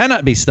 correct. You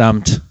cannot be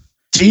stumped.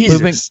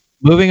 Jesus.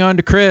 Moving on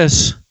to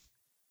Chris.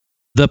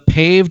 The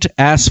Paved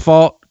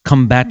Asphalt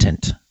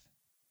Combatant.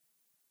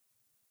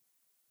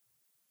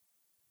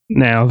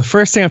 Now, the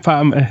first thing I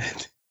found...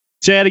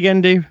 Say that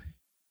again, Dave.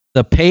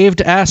 The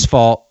Paved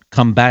Asphalt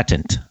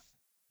Combatant.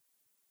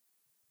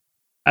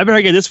 I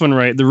better get this one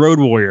right. The Road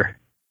Warrior.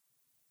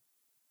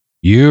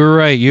 You're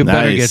right. You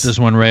better get this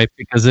one right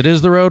because it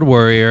is the Road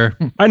Warrior.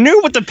 I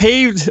knew what the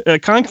paved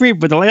concrete,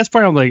 but the last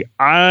part I'm like,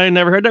 I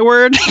never heard that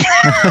word.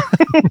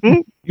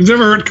 You've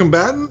never heard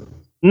combatant?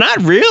 Not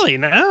really,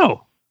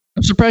 no.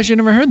 I'm surprised you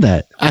never heard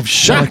that. I'm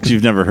shocked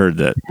you've never heard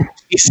that.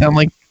 You sound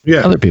like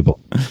other people.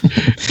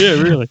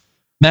 Yeah, really.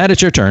 Matt,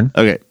 it's your turn.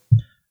 Okay.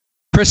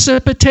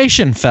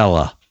 Precipitation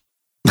Fella.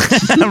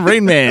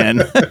 Rain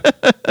Man.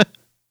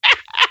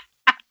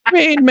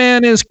 Rain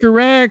Man is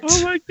correct.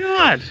 Oh my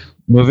God.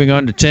 Moving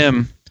on to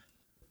Tim.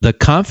 The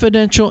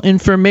confidential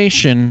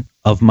information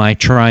of my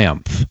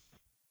triumph.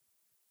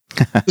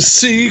 The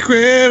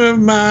secret of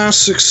my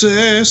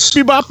success.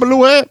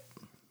 That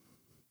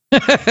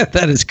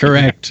is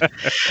correct.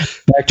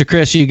 Back to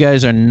Chris. You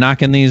guys are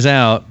knocking these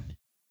out.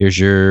 Here's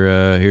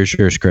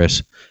yours,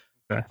 Chris.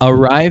 Okay.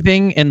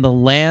 Arriving in the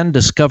land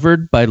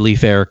discovered by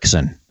Leif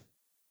Erikson.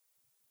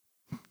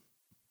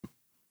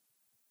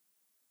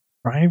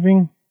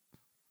 Arriving?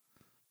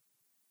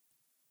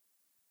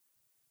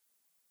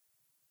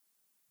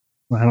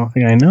 I don't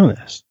think I know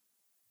this.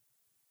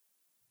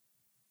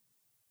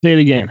 Say it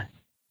again.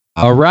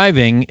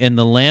 Arriving in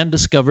the land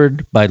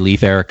discovered by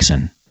Leif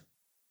Erikson.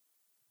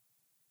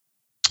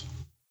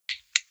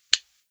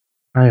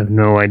 I have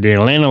no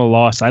idea. Land of the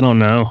Lost. I don't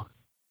know.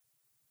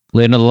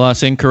 Land of the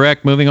Lost,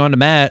 incorrect. Moving on to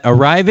Matt.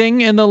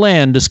 Arriving in the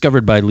land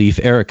discovered by Leif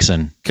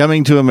Erikson.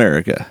 Coming to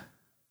America.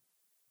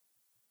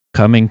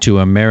 Coming to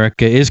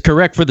America is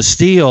correct for the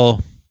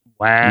steal.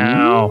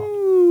 Wow.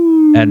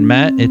 Ooh. And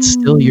Matt, it's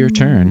still your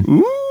turn.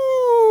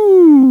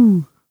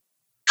 Ooh.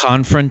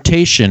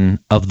 Confrontation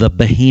of the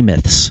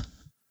Behemoths.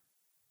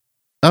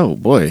 Oh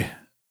boy.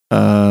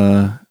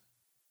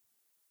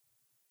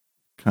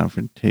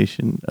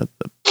 Confrontation of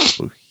the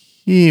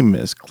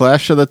Behemoths.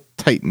 Clash of the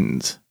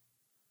Titans.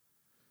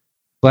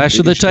 Clash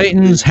of the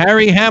Titans.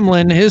 Harry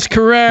Hamlin is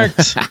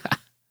correct. I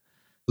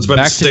was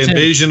about to say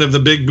Invasion of the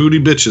Big Booty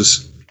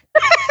Bitches.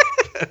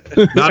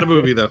 Not a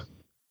movie though.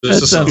 That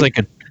sounds like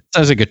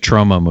Sounds like a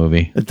trauma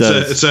movie. It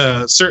does. It's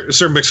a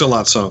Sir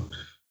Mix-a-Lot song.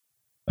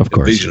 Of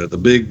course. Invasion of the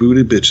Big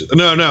Booty Bitches.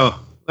 No,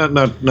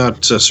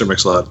 not Sir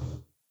Mix-a-Lot.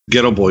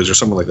 Ghetto Boys or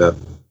something like that.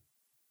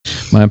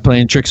 Mind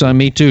playing tricks on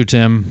me too,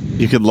 Tim.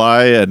 You could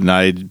lie and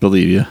I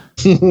believe you.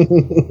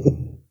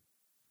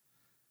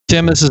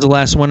 Tim, this is the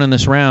last one in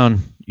this round.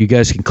 You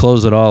guys can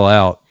close it all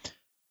out.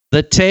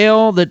 The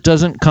tale that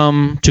doesn't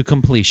come to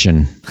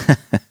completion.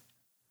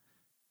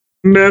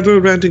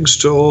 Never-ending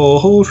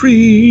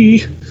story.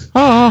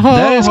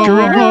 That is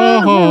correct.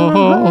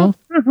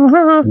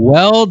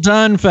 Well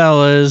done,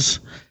 fellas.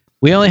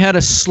 We only had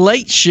a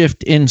slight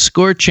shift in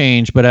score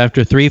change, but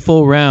after 3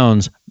 full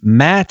rounds,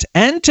 Matt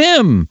and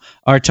Tim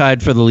are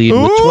tied for the lead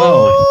with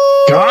 12.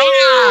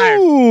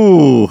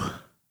 Ooh.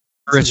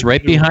 Chris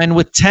right behind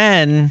with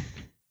 10.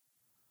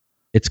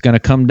 It's going to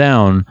come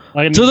down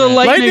to the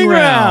lightning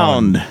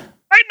round.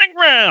 Lightning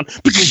round.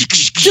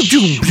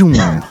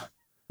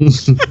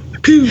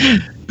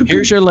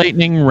 Here's your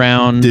lightning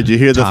round. Did you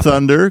hear the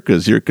thunder?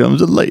 Because here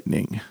comes the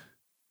lightning.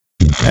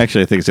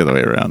 Actually, I think it's the other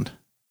way around.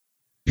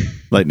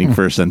 Lightning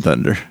first and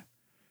thunder.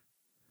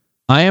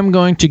 I am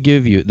going to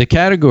give you, the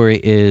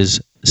category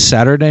is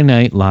Saturday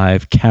Night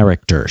Live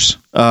characters.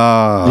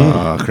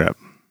 Oh, crap.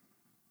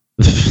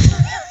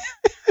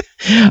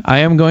 I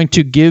am going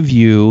to give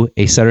you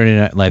a Saturday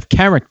Night Live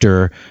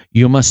character.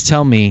 You must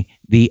tell me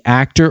the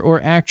actor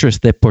or actress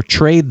that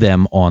portrayed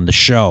them on the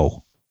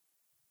show.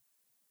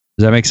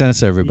 Does that make sense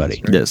to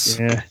everybody? Yes.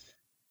 Yeah.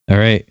 All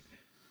right.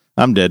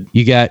 I'm dead.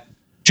 You got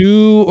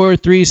 2 or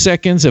 3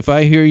 seconds. If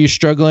I hear you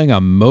struggling,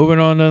 I'm moving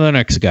on to the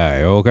next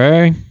guy.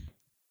 Okay.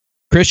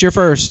 Chris, you're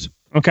first.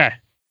 Okay.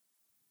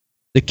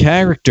 The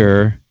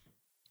character,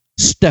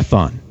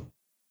 Stefan.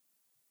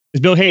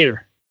 It's Bill Hader.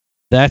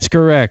 That's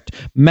correct.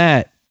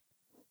 Matt,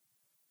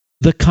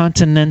 the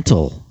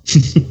Continental.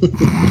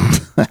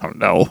 I don't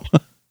know.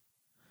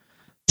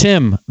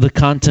 Tim, the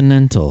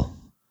Continental.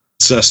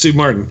 It's Steve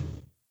Martin.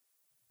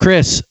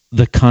 Chris,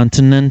 the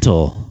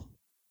Continental.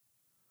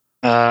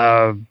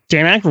 Dan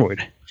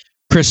Aykroyd.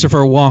 Christopher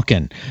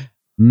Walken.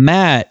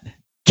 Matt,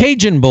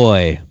 Cajun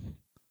Boy.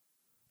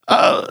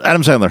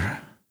 Adam Sandler.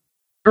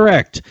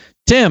 Correct.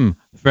 Tim,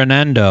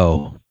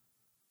 Fernando.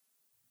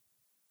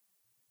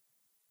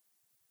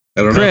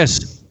 I don't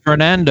Chris,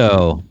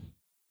 Fernando.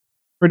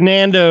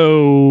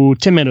 Fernando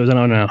Tim Meadows. I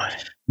don't know.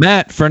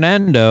 Matt,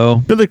 Fernando.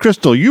 Billy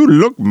Crystal, you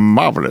look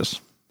marvelous.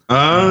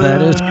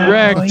 That is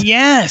correct. Oh,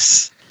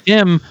 yes.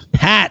 Tim,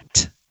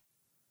 Pat.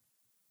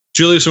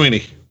 Julia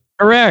Sweeney.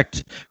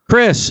 Correct.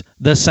 Chris,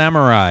 the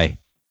Samurai.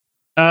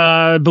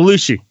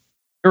 Belushi.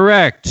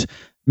 Correct.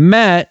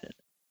 Matt,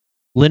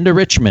 Linda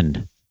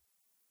Richmond.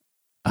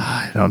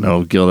 I don't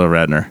know. Gilda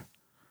Radner.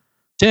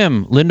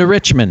 Tim, Linda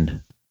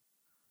Richmond.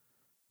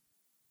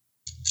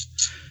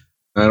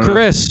 I don't know.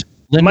 Chris,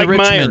 Linda Mike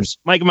Richmond. Myers.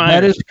 Mike Myers.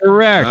 That is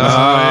correct.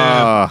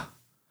 Yeah.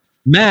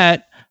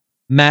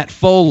 Matt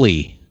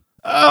Foley.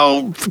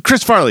 Oh,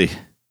 Chris Farley.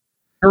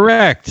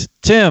 Correct.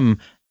 Tim,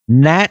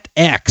 Nat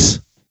X.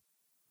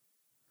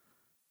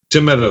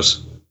 Tim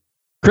Meadows.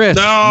 Chris,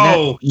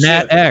 No!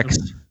 Nat Shit. X.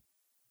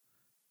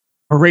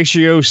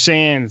 Horatio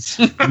Sands.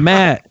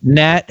 Matt,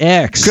 Nat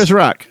X. Chris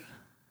Rock.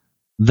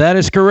 That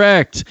is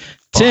correct.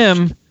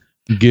 Tim,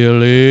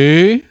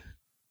 Gilly.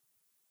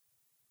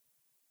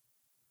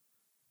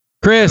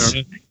 Chris,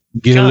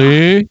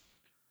 Gilly.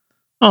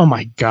 Oh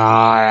my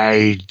God.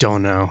 I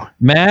don't know.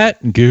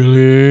 Matt,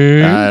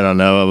 Gilly. I don't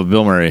know.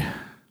 Bill Murray.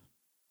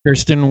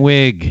 Kirsten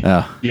Wig.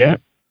 Oh. Yeah.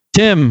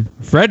 Tim,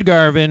 Fred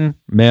Garvin,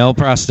 male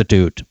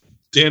prostitute.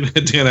 Dan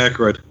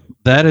Aykroyd.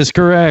 That is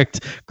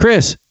correct.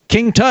 Chris,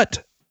 King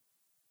Tut.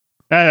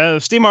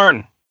 Steve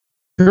Martin.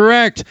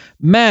 Correct.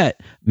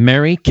 Matt,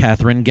 Mary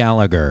Catherine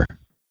Gallagher.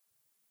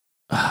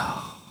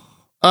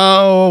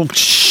 Oh,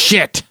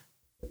 shit.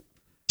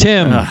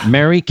 Tim,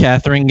 Mary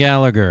Catherine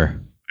Gallagher.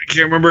 I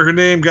can't remember her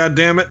name. God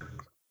damn it.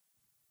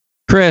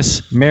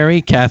 Chris,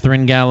 Mary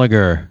Catherine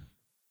Gallagher.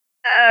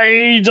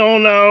 I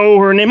don't know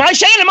her name. Molly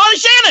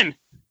Shannon.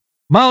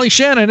 Molly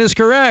Shannon is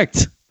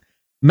correct.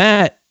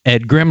 Matt,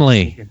 Ed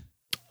Grimley.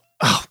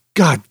 Oh,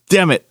 God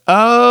damn it.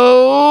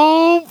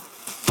 Oh,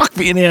 fuck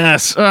me in the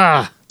ass.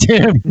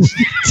 Tim,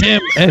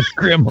 Ed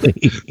Grimley.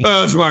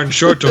 It's Martin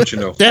Short, don't you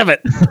know? Damn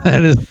it.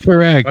 That is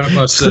correct. I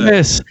must say.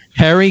 Chris,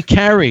 Harry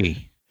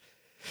Carey.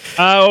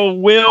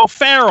 Will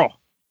Ferrell.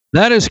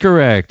 That is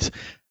correct.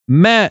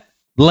 Matt,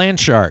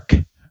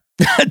 Landshark.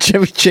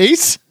 Chevy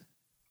Chase?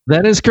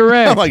 That is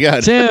correct. Oh, my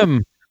God.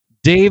 Tim,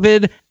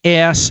 David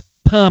S.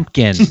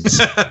 Pumpkins.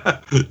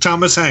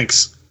 Thomas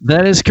Hanks.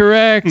 That is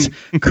correct.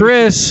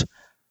 Chris,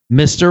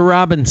 Mr.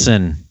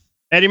 Robinson.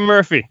 Eddie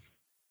Murphy.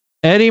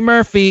 Eddie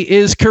Murphy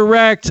is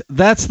correct.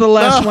 That's the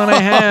last one I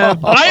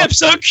have. I am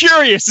so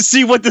curious to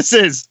see what this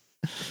is.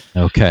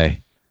 Okay.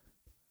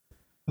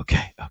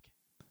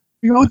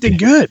 You all did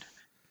good.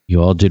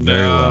 You all did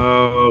very well.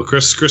 No,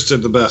 Chris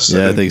did the best.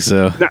 Yeah, I think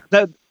so.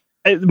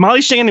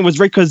 Molly Shannon was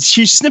right because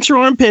she snips her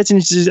armpits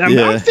and she says,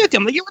 I'm 50.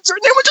 I'm like, what's her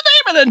name?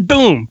 And then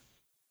boom.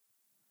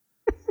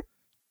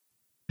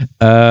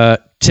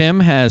 Tim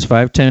has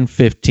 5, 10,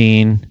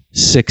 15,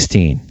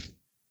 16.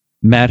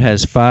 Matt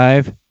has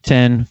 5,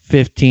 10,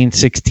 15,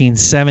 16,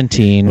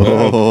 17.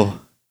 Oh.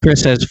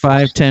 Chris has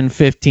 5, 10,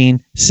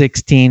 15,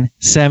 16,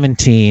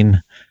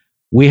 17.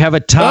 We have a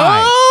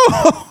tie.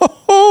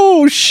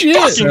 Oh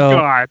shit. So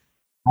God.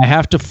 I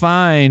have to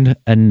find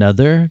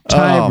another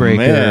tiebreaker. Oh,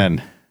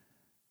 man.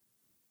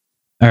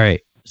 All right.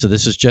 So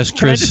this is just Chris.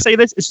 Can I just say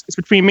this? It's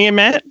between me and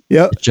Matt?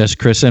 Yep. It's just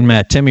Chris and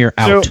Matt. Tim, you're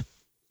out.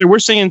 So we're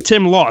saying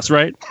Tim lost,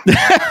 right?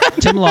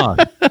 Tim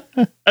lost.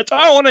 That's all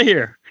I want to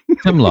hear.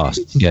 Tim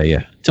lost.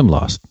 Yeah. Tim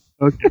lost.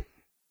 Okay.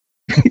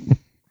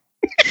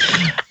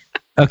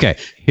 Okay.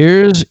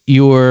 Here's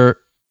your...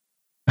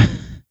 All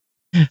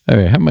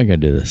right. How am I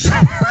going to do this?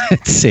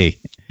 Let's see.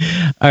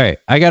 All right.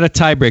 I got a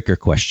tiebreaker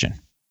question.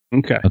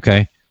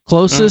 Okay.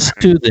 Closest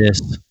to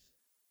this.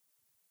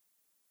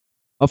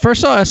 Well,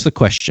 first I'll ask the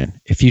question.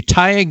 If you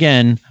tie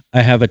again,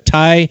 I have a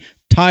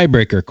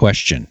tiebreaker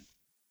question.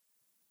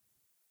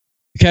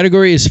 The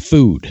category is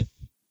food.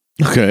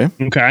 Okay.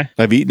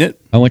 I've eaten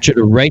it. I want you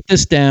to write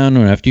this down,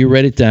 and after you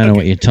write it down, I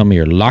want you to tell me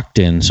you're locked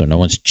in so no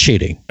one's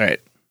cheating. All right.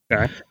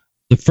 Okay.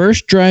 The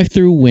first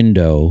drive-through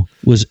window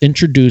was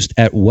introduced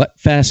at what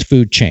fast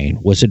food chain?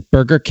 Was it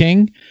Burger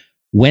King,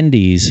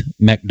 Wendy's,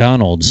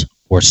 McDonald's,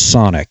 or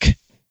Sonic?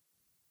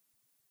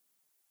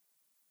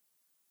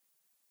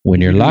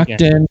 When you're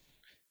locked in,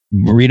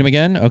 read them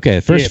again. Okay.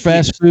 First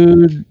fast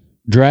food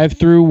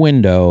drive-through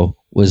window,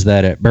 was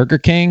that at Burger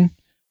King,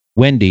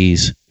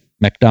 Wendy's,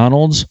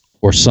 McDonald's,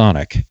 or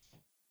Sonic?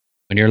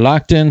 When you're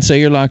locked in, say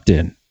you're locked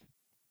in.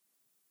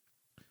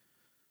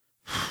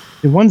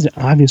 The one's the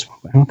obvious one.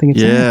 I don't think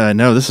it's I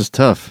know. This is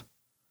tough.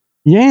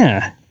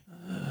 Yeah.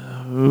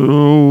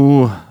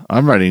 Oh,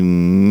 I'm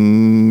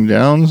writing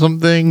down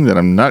something that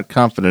I'm not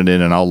confident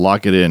in, and I'll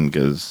lock it in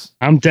because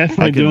I'm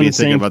definitely I could doing be the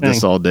thinking same about thing.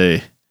 this all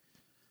day.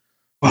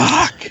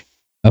 Fuck.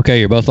 Okay,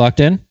 you're both locked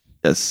in?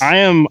 Yes.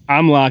 I'm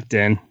locked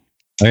in.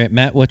 All right,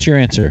 Matt, what's your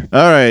answer?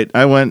 All right.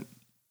 I went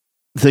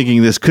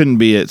thinking this couldn't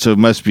be it, so it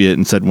must be it,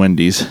 and said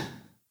Wendy's.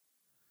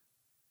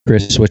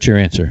 Chris, what's your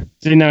answer?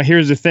 See, now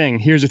here's the thing.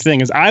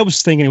 Is I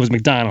was thinking it was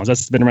McDonald's.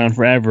 That's been around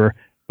forever.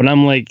 But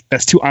I'm like,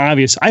 that's too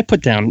obvious. I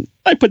put down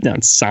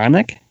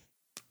Sonic.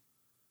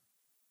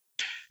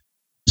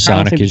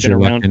 Sonic is your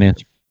locked-in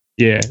answer?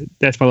 Yeah,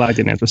 that's my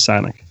locked-in answer,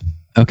 Sonic.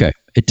 Okay.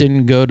 It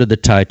didn't go to the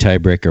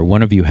tiebreaker.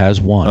 One of you has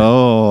won.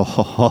 Oh.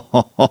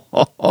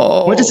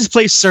 What does this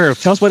place serve?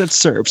 Tell us what it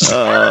serves.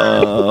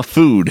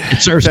 Food.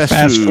 It serves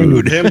fast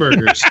food.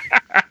 Hamburgers.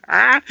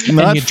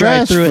 Not you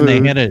drive fast through food. it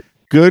and they hit it.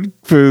 Good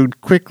food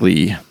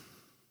quickly.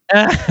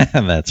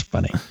 That's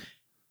funny.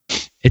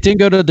 It didn't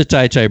go to the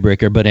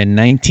tiebreaker, but in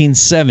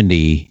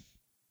 1970,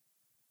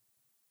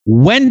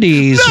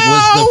 Wendy's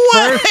was the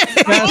first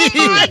fast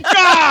food. Oh my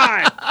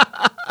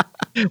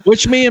God!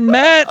 Which me and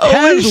Matt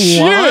has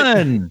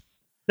won.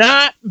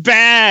 Not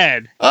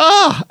bad.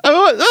 I'm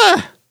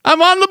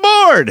on the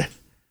board.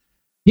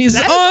 He's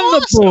on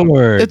the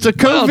board. It's a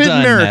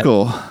COVID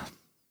miracle.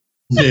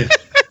 Yeah.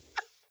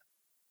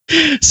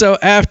 So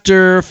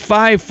after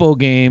 5 full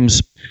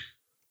games,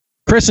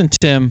 Chris and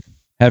Tim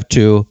have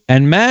 2,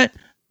 and Matt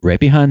right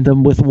behind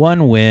them with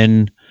 1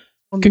 win.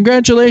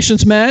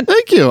 Congratulations, Matt.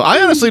 Thank you. I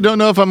honestly don't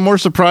know if I'm more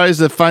surprised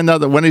to find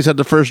out that Wendy's had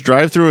the first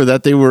drive-thru or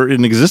that they were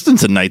in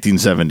existence in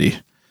 1970.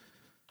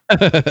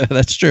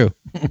 That's true.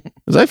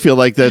 Because I feel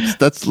like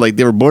that's like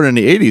they were born in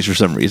the 80s for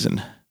some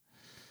reason.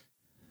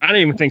 I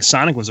didn't even think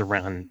Sonic was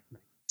around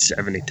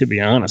 70, to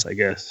be honest, I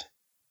guess.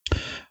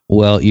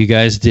 Well, you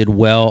guys did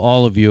well,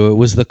 all of you. It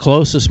was the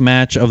closest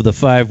match of the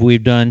 5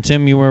 we've done.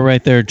 Tim, you were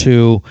right there,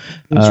 too.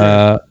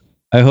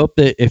 I hope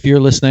that if you're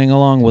listening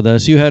along with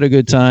us, you had a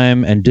good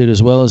time and did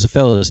as well as the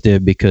fellas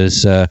did,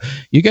 because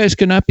you guys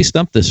could not be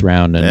stumped this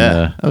round. And,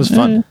 that was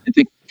fun.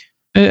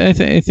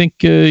 I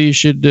think you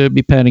should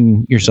be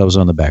patting yourselves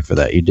on the back for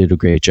that. You did a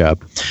great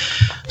job.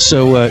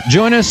 So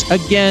join us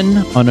again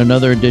on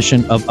another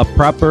edition of A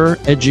Proper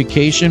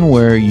Education,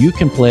 where you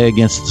can play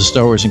against the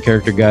Star Wars and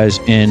character guys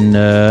in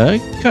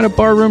kind of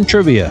barroom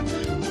trivia,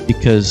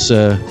 because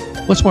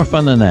what's more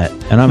fun than that?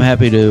 And I'm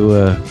happy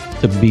to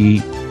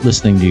be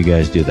listening to you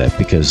guys do that,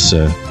 because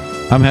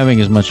I'm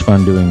having as much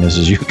fun doing this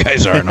as you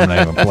guys are, and I'm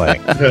not even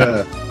playing.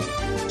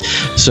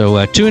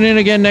 So tune in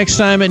again next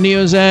time at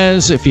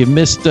Neozaz. If you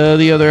missed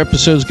the other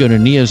episodes, go to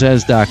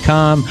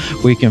neozaz.com,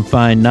 where you can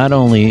find not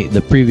only the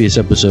previous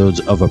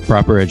episodes of A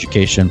Proper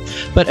Education,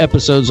 but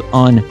episodes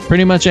on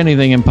pretty much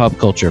anything in pop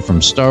culture,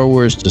 from Star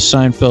Wars to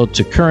Seinfeld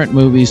to current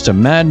movies to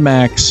Mad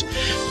Max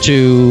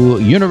to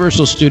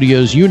Universal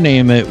Studios, you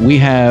name it. We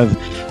have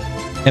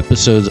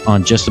episodes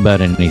on just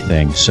about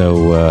anything.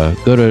 So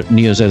go to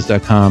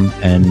neozaz.com,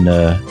 and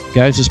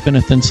guys, it's been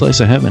a thin slice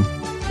of heaven.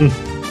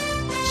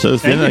 So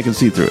thin I can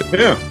see through it.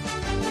 Yeah.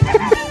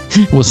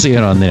 We'll see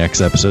it on the next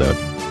episode.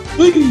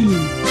 Whee!